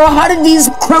 Bro, how did these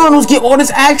criminals get all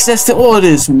this access to all of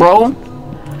this, bro?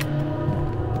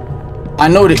 I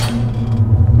know they.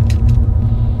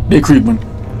 They're creeping.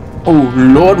 Oh,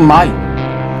 Lord, my.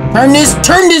 Turn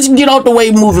this, get out the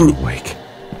way, moving. Wake.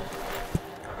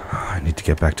 I need to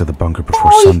get back to the bunker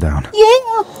before sundown.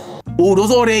 Yeah. Oh,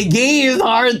 those are their games,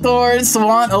 Arthur,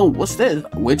 Swan. Oh, what's this?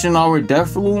 Witch in our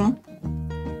death room?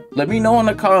 Let me know in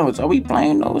the comments. Are we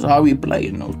playing those? Are we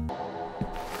playing those?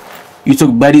 You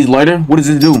took Betty's lighter? What does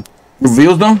it do?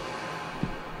 Reveals them?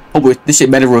 Oh, but this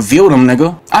shit better reveal them,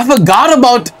 nigga. I forgot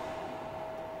about...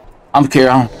 I'm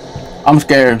scared. I'm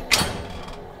scared.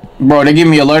 Bro, they give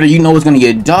me a lighter. You know it's gonna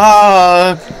get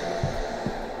dark.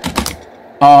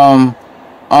 But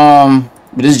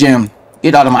this jam.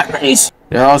 Get out of my face.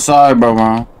 They're outside,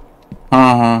 bro.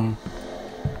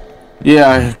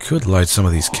 Yeah. I could light some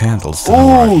of these candles to know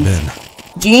where I've been.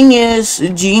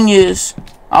 Genius.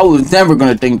 I was never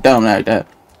gonna think down like that.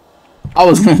 I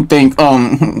was gonna think,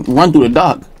 run through the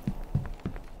dock.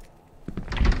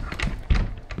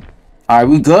 Alright,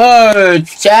 we good.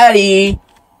 Chatty.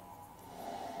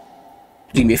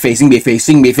 Sing me a face.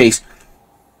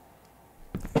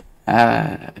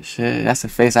 Shit, that's a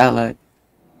face I like.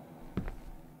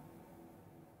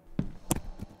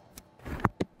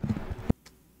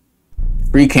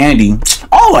 Free candy.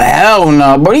 Oh, hell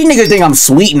no. Bro, these niggas think I'm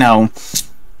sweet now.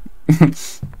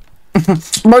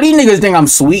 Bro, these niggas think I'm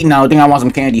sweet now. Think I want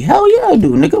some candy. Hell yeah, I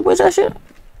do, nigga. Where's that shit?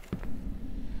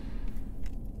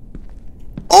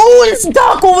 Oh, it's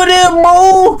dark over there,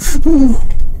 bro.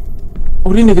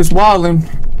 Oh, these niggas wildin'.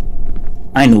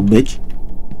 I know, bitch.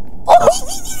 Oh,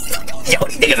 yo,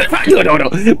 these niggas are... No.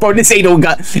 Bro, this ain't no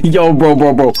guy. Yo, bro.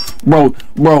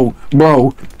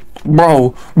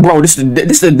 This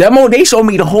is the demo. They showed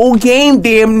me the whole game,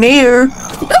 damn near.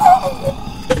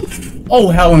 Oh,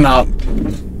 hell no.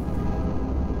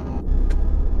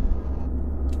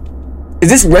 Is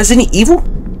this Resident Evil?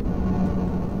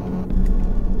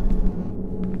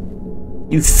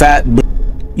 You fat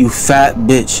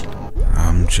bitch.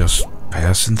 I'm just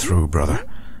passing through, brother.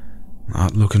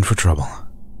 Not looking for trouble.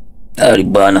 Howdy,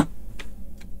 Bunna.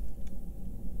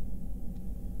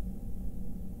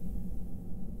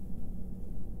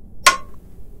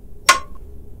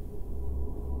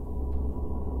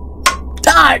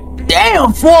 God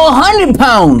damn, 400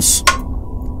 pounds.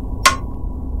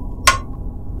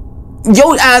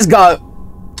 Yo ass got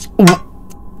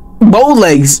bow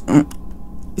legs,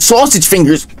 sausage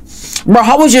fingers. Bro,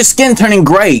 how was your skin turning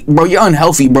gray? Bro, you're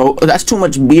unhealthy, bro. That's too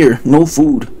much beer, no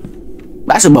food.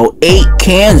 That's about 8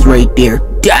 cans right there.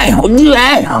 Damn.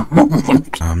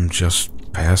 I'm just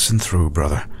passing through,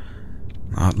 brother.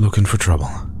 Not looking for trouble.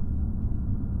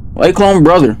 Why you call him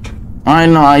brother? I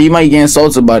know, you might get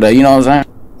insulted by that, you know what I'm saying?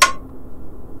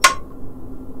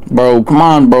 Bro, come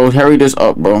on, bro. Hurry this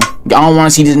up, bro. I don't want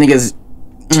to see these niggas,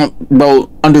 bro,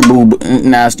 underboob,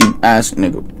 nasty ass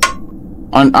nigga.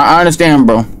 I understand,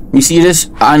 bro. You see this?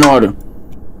 I know how to.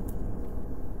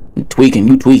 You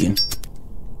tweaking.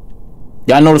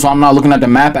 Y'all notice I'm not looking at the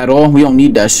map at all? We don't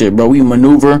need that shit, bro. We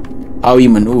maneuver how we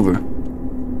maneuver.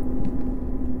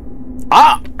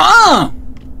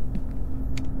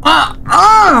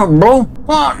 Bro.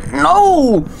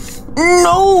 No.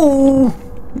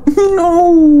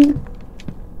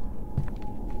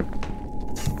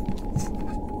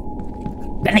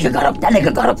 That nigga got up.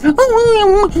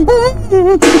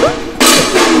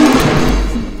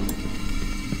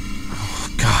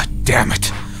 God damn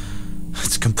it.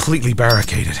 It's completely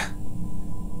barricaded.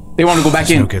 They want to go back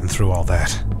in. No getting through all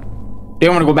that. They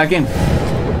want to go back in.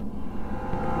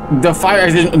 The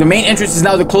fire, the main entrance is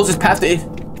now the closest path to it.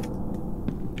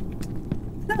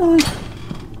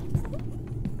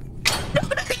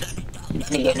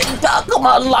 Come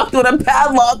on, locked with a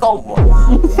padlock.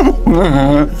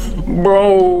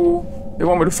 Bro, they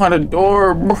want me to find a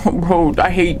door, bro. I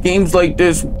hate games like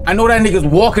this. I know that nigga's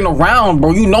walking around,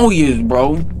 bro. You know he is,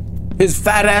 bro. His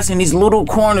fat ass in these little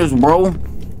corners, bro.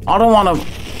 I don't want to.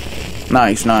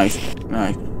 Nice.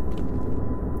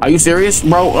 Are you serious,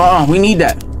 bro? We need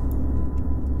that. All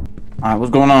right,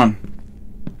 what's going on?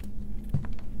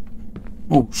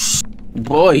 Oh,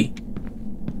 boy.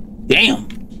 Damn.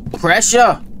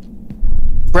 Pressure.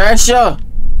 What's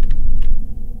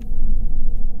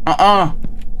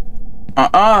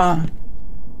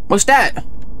that?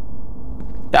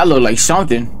 That look like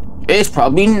something. It's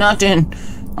probably nothing.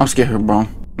 I'm scared, bro.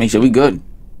 Make sure we good.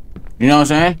 You know what I'm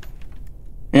saying?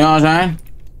 You know what I'm saying?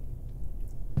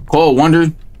 Cold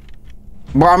Wonder.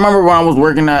 Bro, I remember when I was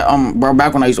working at, bro,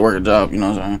 back when I used to work a job, you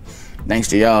know what I'm saying? Thanks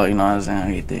to y'all, you know what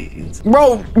I'm saying?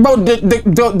 Bro,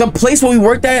 the place where we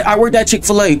worked at, I worked at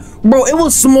Chick-fil-A. Bro, it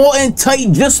was small and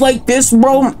tight just like this,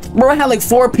 bro. Bro, I had like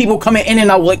 4 people coming in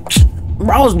and out, like,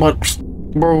 bro, I was about,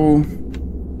 bro.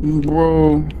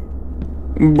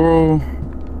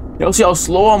 Y'all see how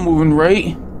slow I'm moving,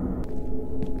 right?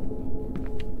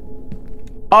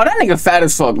 Oh, that nigga fat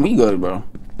as fuck. We good, bro.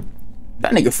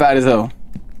 That nigga fat as hell.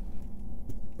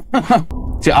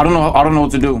 See, I don't know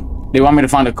what to do. They want me to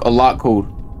find a lock code,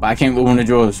 but I can't open the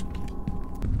drawers.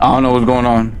 I don't know what's going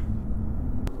on.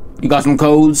 You got some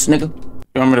codes, nigga?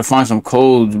 You want me to find some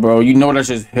codes, bro? You know that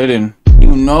shit's hidden.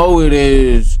 You know it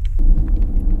is.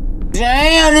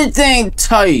 Damn, this thing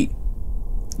tight.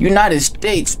 United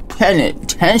States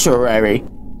Penitentiary.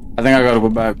 I think I gotta go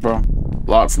back, bro.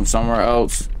 Locked from somewhere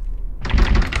else.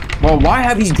 Bro, why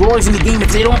have these drawers in the game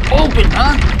if they don't open,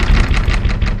 huh?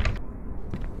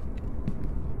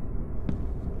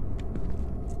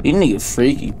 These niggas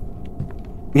freaky.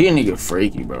 These niggas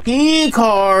freaky, bro. Key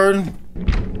card.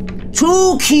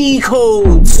 2 key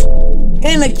codes.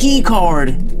 And a key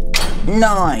card.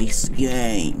 Nice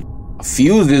game.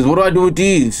 Fuses, what do I do with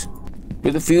these?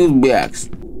 Where's the fuse box?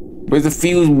 Where's the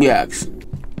fuse box?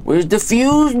 Where's the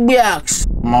fuse box?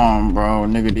 Come on, bro.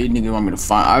 Nigga, these niggas want me to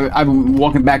find. I've been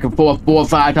walking back and forth 4 or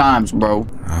 5 times, bro.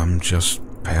 I'm just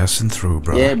passing through,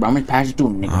 bro. Yeah, bro, I'm just passing through,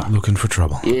 nigga. Not looking for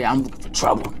trouble. Yeah, I'm looking for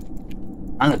trouble.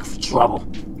 I'm looking for trouble.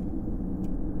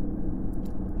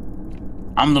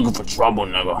 I'm looking for trouble,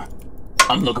 nigga.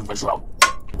 I'm looking for trouble.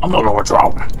 I'm looking for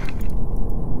trouble.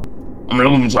 I'm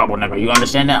looking for trouble, nigga. You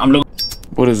understand that? I'm looking.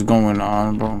 What is going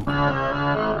on, bro?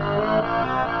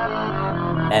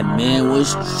 That man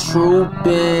was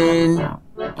trooping.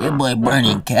 That boy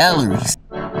burning calories.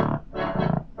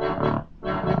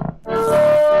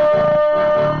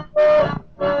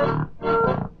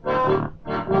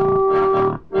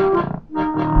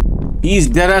 He's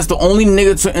deadass the only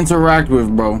nigga to interact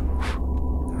with, bro.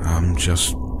 I'm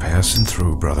just passing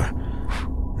through, brother.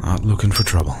 Not looking for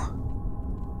trouble.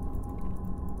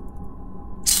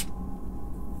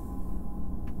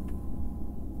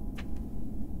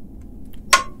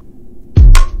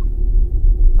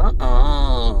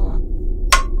 Uh-oh.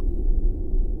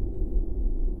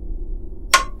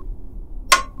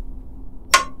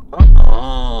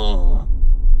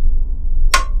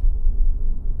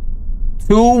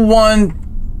 2-1.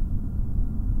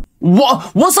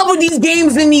 What's up with these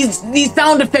games and these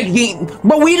sound effect games?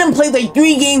 Bro, we didn't play like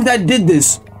 3 games that did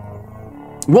this.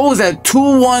 What was that?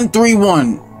 2-1,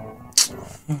 3-1.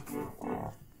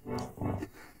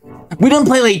 We didn't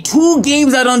play like 2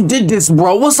 games that undid this,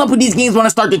 bro. What's up with these games when I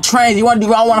start the trends? I want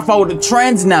to follow the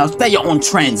trends now. Stay your own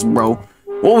trends, bro.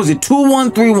 What was it?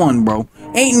 2-1, 3-1, bro.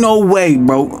 Ain't no way,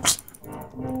 bro.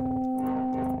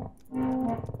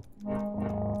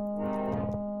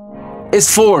 It's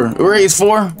 4. Right? It's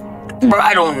 4? Bro,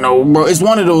 I don't know, bro. It's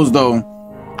one of those though.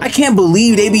 I can't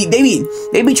believe they be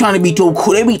trying to be too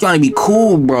cool. They be trying to be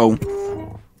cool, bro.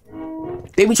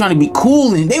 They be trying to be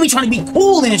cool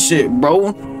and shit,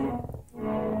 bro.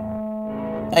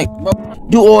 Hey, bro,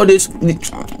 do all this.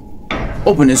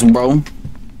 Open this, bro.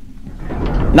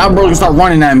 Now, bro, you start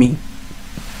running at me.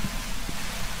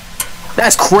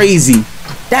 That's crazy.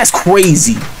 That's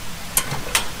crazy.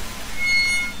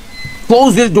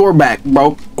 Close this door back,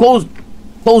 bro. Close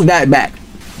that back.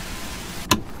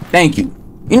 Thank you.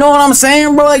 You know what I'm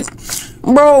saying, bro? Like,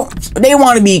 bro, they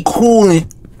want to be cool and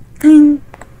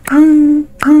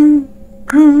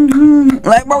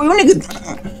like, bro, you niggas.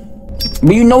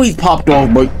 But you know he's popped off,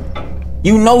 bro.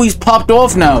 You know he's popped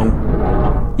off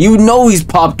now. You know he's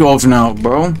popped off now,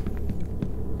 bro.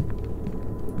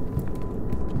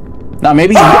 Now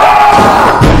maybe.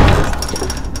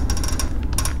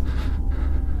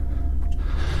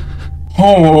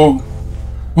 Oh,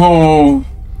 oh,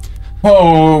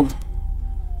 oh,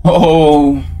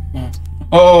 oh,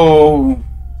 oh,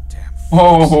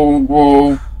 oh,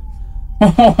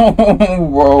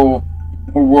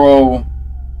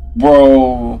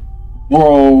 bro,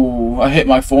 bro, I hit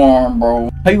my forearm,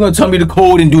 bro. How you gonna tell me the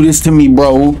code and do this to me,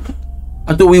 bro?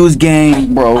 I thought we was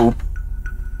gang, bro.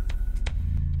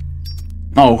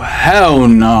 Oh, hell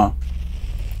nah.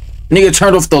 Nigga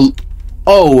turned off the...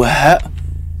 Oh, hell...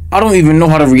 I don't even know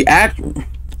how to react.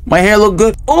 My hair look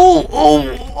good. Oh,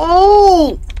 oh,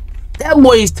 oh! That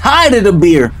boy's tired of the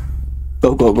beer.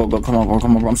 Go, go, go, go. Come on, bro.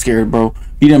 Come on, bro. I'm scared, bro.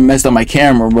 You done messed up my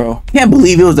camera, bro. Can't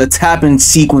believe it was a tapping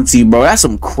sequency, bro. That's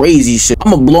some crazy shit.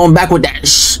 I'm gonna blow him back with that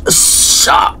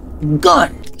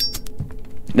shotgun.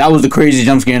 That was the craziest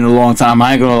jump scare in a long time.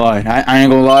 I ain't gonna lie. I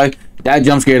ain't gonna lie. That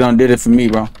jump scare done did it for me,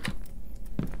 bro.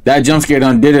 That jump scare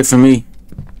done did it for me.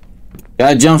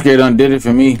 That jump scare done did it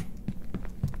for me.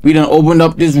 We done opened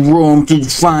up this room to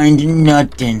find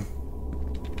nothing.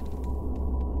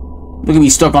 Look at me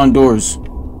stuck on doors.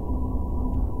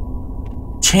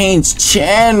 Change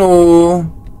channel.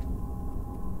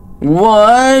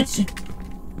 What?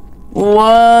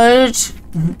 What?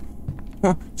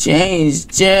 Change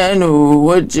channel.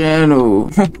 What channel?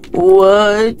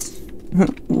 What?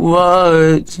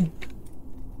 What?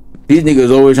 These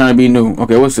niggas always trying to be new.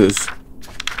 Okay, what's this?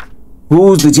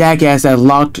 Who's the jackass that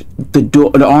locked the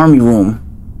door, the army room?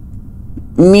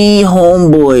 Me,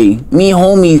 homeboy. Me,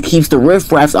 homie keeps the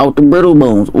riffraffs out the brittle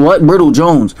bones. What? Brittle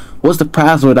Jones. What's the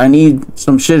password? I need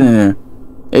some shit in there.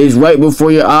 It's right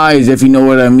before your eyes, if you know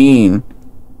what I mean.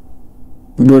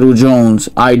 Brittle Jones.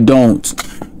 I don't.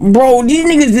 Bro, these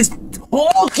niggas just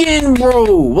talking,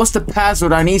 bro. What's the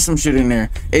password? I need some shit in there.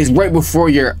 It's right before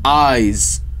your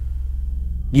eyes.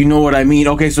 You know what I mean?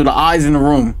 Okay, so the eyes in the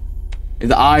room.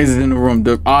 The eyes is in the room.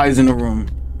 The eyes in the room.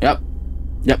 Yep.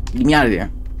 Yep. Get me out of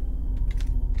there.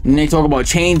 And they talk about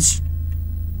change.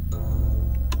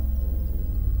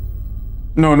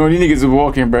 No, these niggas are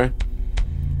walking, bro.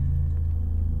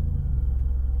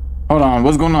 Hold on,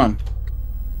 what's going on?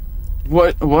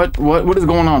 What is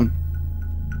going on?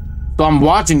 So I'm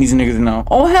watching these niggas now.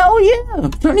 Oh hell yeah!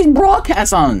 Turn these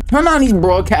broadcasts on. Turn on these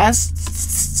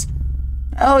broadcasts.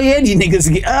 Hell yeah, these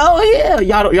niggas get. Oh yeah,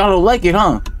 y'all don't like it,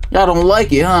 huh? Y'all don't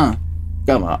like it, huh?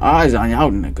 Got my eyes on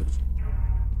y'all niggas.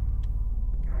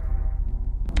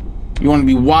 You want to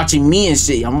be watching me and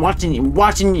shit? I'm watching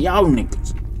y'all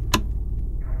niggas.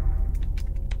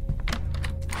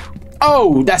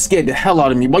 Oh, that scared the hell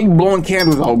out of me. Why you blowing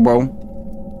candles out, bro?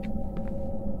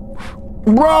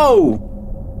 Bro!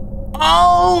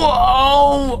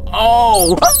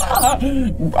 Oh!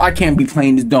 I can't be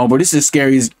playing this dog, bro. This is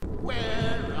scary as... Where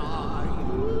are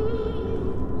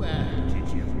you? Where did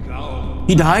you go?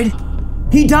 He died?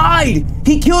 He died!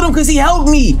 He killed him because he helped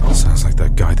me! Sounds like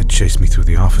that guy that chased me through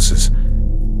the offices. I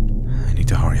need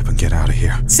to hurry up and get out of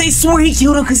here. Say swear he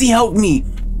killed him because he helped me.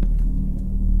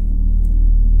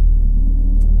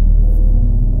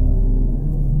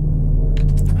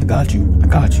 I got you.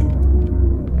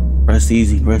 Rest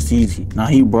easy. Nah,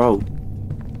 he broke.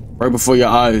 Right before your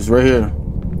eyes, right here.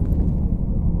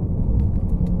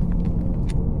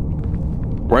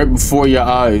 Right before your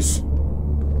eyes.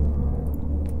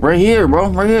 Right here, bro.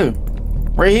 Right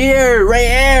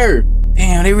here.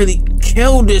 Damn, they really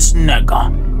killed this nigga.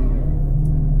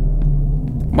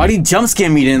 Why'd he jump scare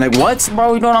me then? Like, what,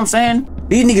 bro? You know what I'm saying?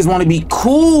 These niggas want to be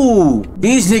cool.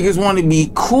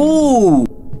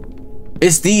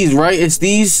 It's these, right? It's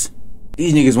these.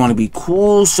 These niggas want to be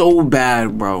cool so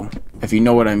bad, bro. If you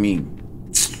know what I mean.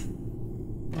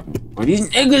 But these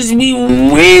niggas be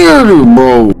weird,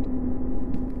 bro.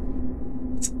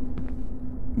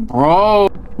 Bro.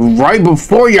 Right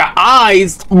before your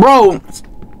eyes. Bro.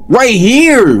 Right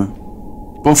here.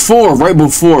 Right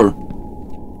before.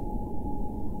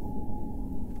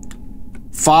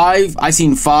 5. I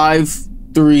seen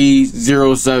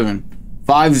 5307.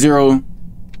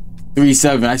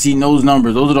 5037. I seen those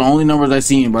numbers. Those are the only numbers I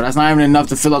seen, bro. That's not even enough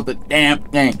to fill out the damn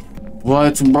thing.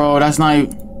 What, bro? That's not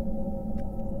even...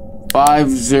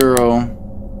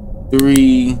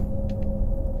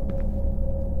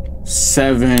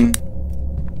 5037.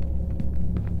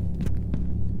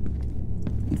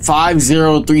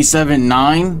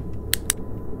 50379.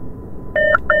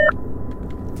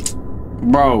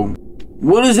 Bro,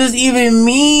 what does this even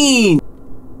mean?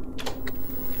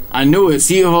 I knew it.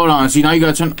 See, hold on. See, now you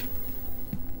gotta turn.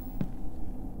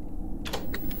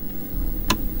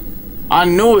 I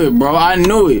knew it, bro. I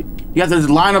knew it. You have to just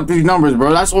line up these numbers,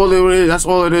 bro. That's all it is. That's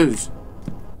all it is.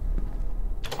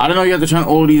 I didn't know you have to turn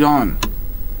all these on.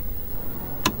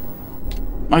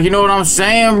 Like, you know what I'm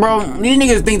saying, bro? These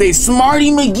niggas think they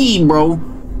Smarty McGee, bro.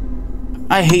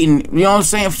 I hating, you know what I'm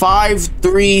saying?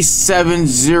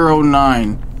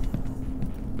 53709.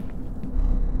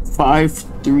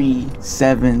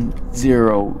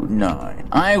 53709.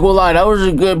 I ain't gonna lie, that was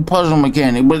a good puzzle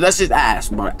mechanic, but that's just ass,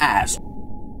 bro. Ass.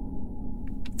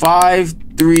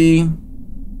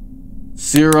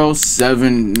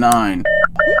 53079.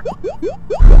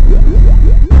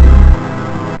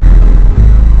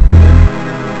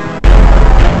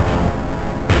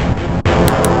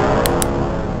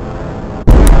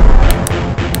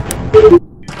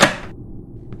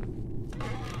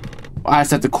 I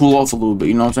just have to cool off a little bit,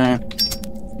 you know what I'm saying?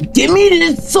 Give me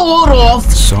this sword off!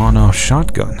 Sawn-off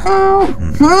shotgun.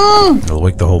 It'll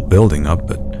wake the whole building up,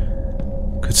 but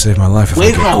could save my life if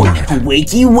I get cornered.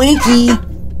 Wakey.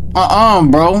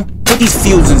 Bro. Put these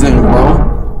fuses in, bro.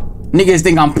 Niggas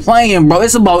think I'm playing, bro.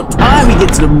 It's about time we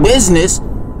get to the business.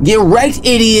 Get wrecked,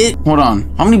 idiot. Hold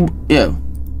on. How many? Yeah.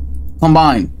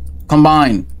 Combine.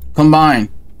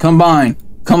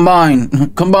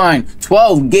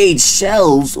 12 gauge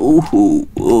shells.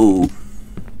 Ooh.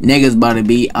 Niggas about to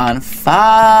be on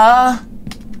fire.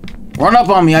 Run up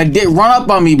on me. I did run up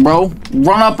on me, bro.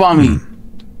 Run up on me.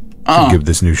 Give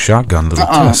this new shotgun a little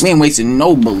test. We ain't wasting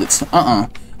no bullets.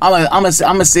 I'ma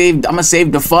save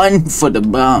the fun for the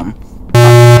bomb.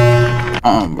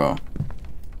 Bro.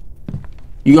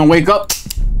 You gonna wake up?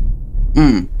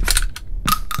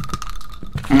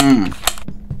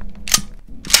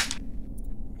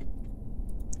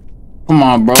 Come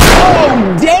on, bro.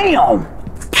 Oh, damn!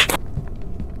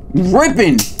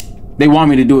 Ripping. They want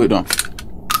me to do it, though.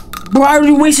 Bro, I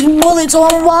already wasted bullets on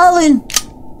wildin'.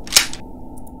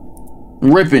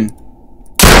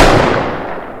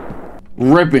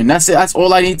 Ripping. That's it. That's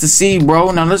all I need to see,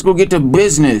 bro. Now let's go get to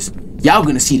business. Y'all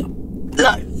gonna see the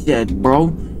bloodshed, bro.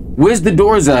 Where's the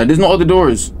doors at? There's no other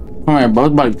doors. Come here, bro.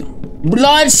 It's about to...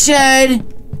 Bloodshed.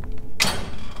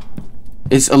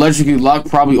 It's electrically locked.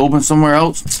 Probably open somewhere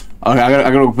else. Okay, I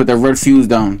gotta go put that red fuse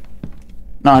down.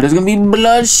 Nah, there's gonna be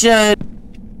bloodshed.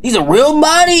 These are real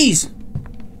bodies.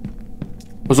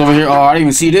 What's over here? Oh, I didn't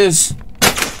even see this.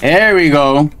 There we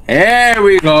go. There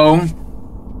we go.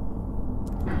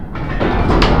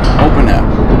 Open that.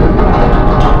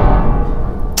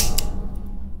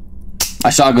 My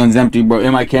shotgun's empty, bro.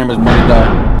 And my camera's about to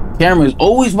die. Camera's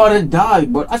always about to die,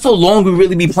 bro. That's how long we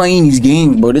really be playing these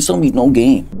games, bro. This don't be no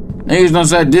game. Niggas done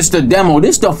said this the demo.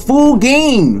 This the full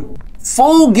game.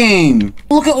 Full game.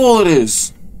 Look at all of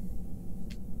this.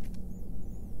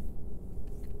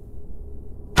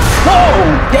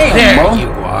 Oh, damn, There bro. you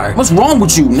are. What's wrong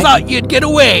with you, nigga? Thought you'd get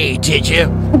away, did you? You know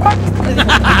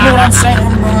what I'm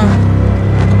saying, bro?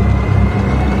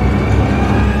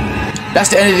 That's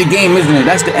the end of the game, isn't it?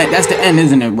 That's the end. That's the end,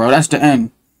 isn't it, bro? That's the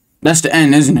end. That's the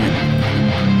end, isn't it?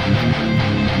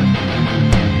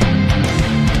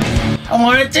 I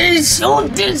wanted to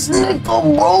shoot this nigga,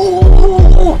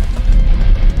 bro.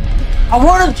 I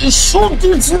wanted to shoot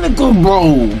this nigga,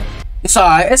 bro. It's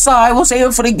alright. It's alright. We'll save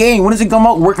it for the game. When does it come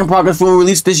out? Work in progress will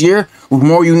release this year with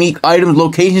more unique items,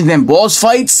 locations, and boss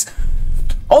fights.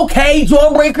 Okay,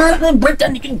 jawbreaker. Break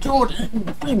that nigga Jordan.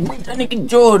 Break that nigga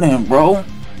Jordan, bro.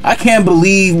 I can't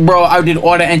believe, bro, I did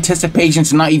all the anticipation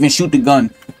to not even shoot the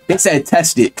gun. They said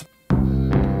test it.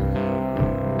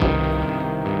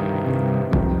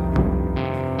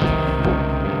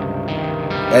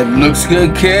 That looks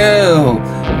good kill.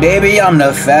 Baby, I'm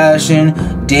the fashion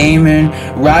demon.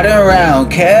 Riding around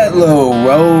Catlow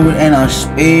Road and I'm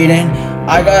speeding.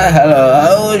 I got hella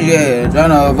hoes, yeah.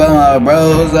 Tryna fuck my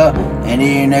bros up. And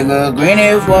these niggas green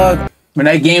as fuck. When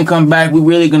that game come back, we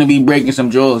really gonna be breaking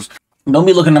some jaws. Don't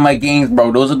be looking at my games,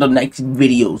 bro. Those are the next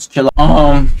videos. Chill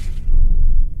out.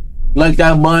 Like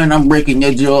that button, I'm breaking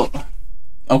your jaw.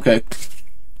 Okay.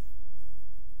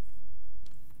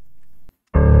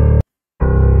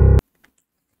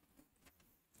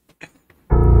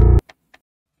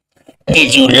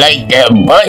 Did you like that button?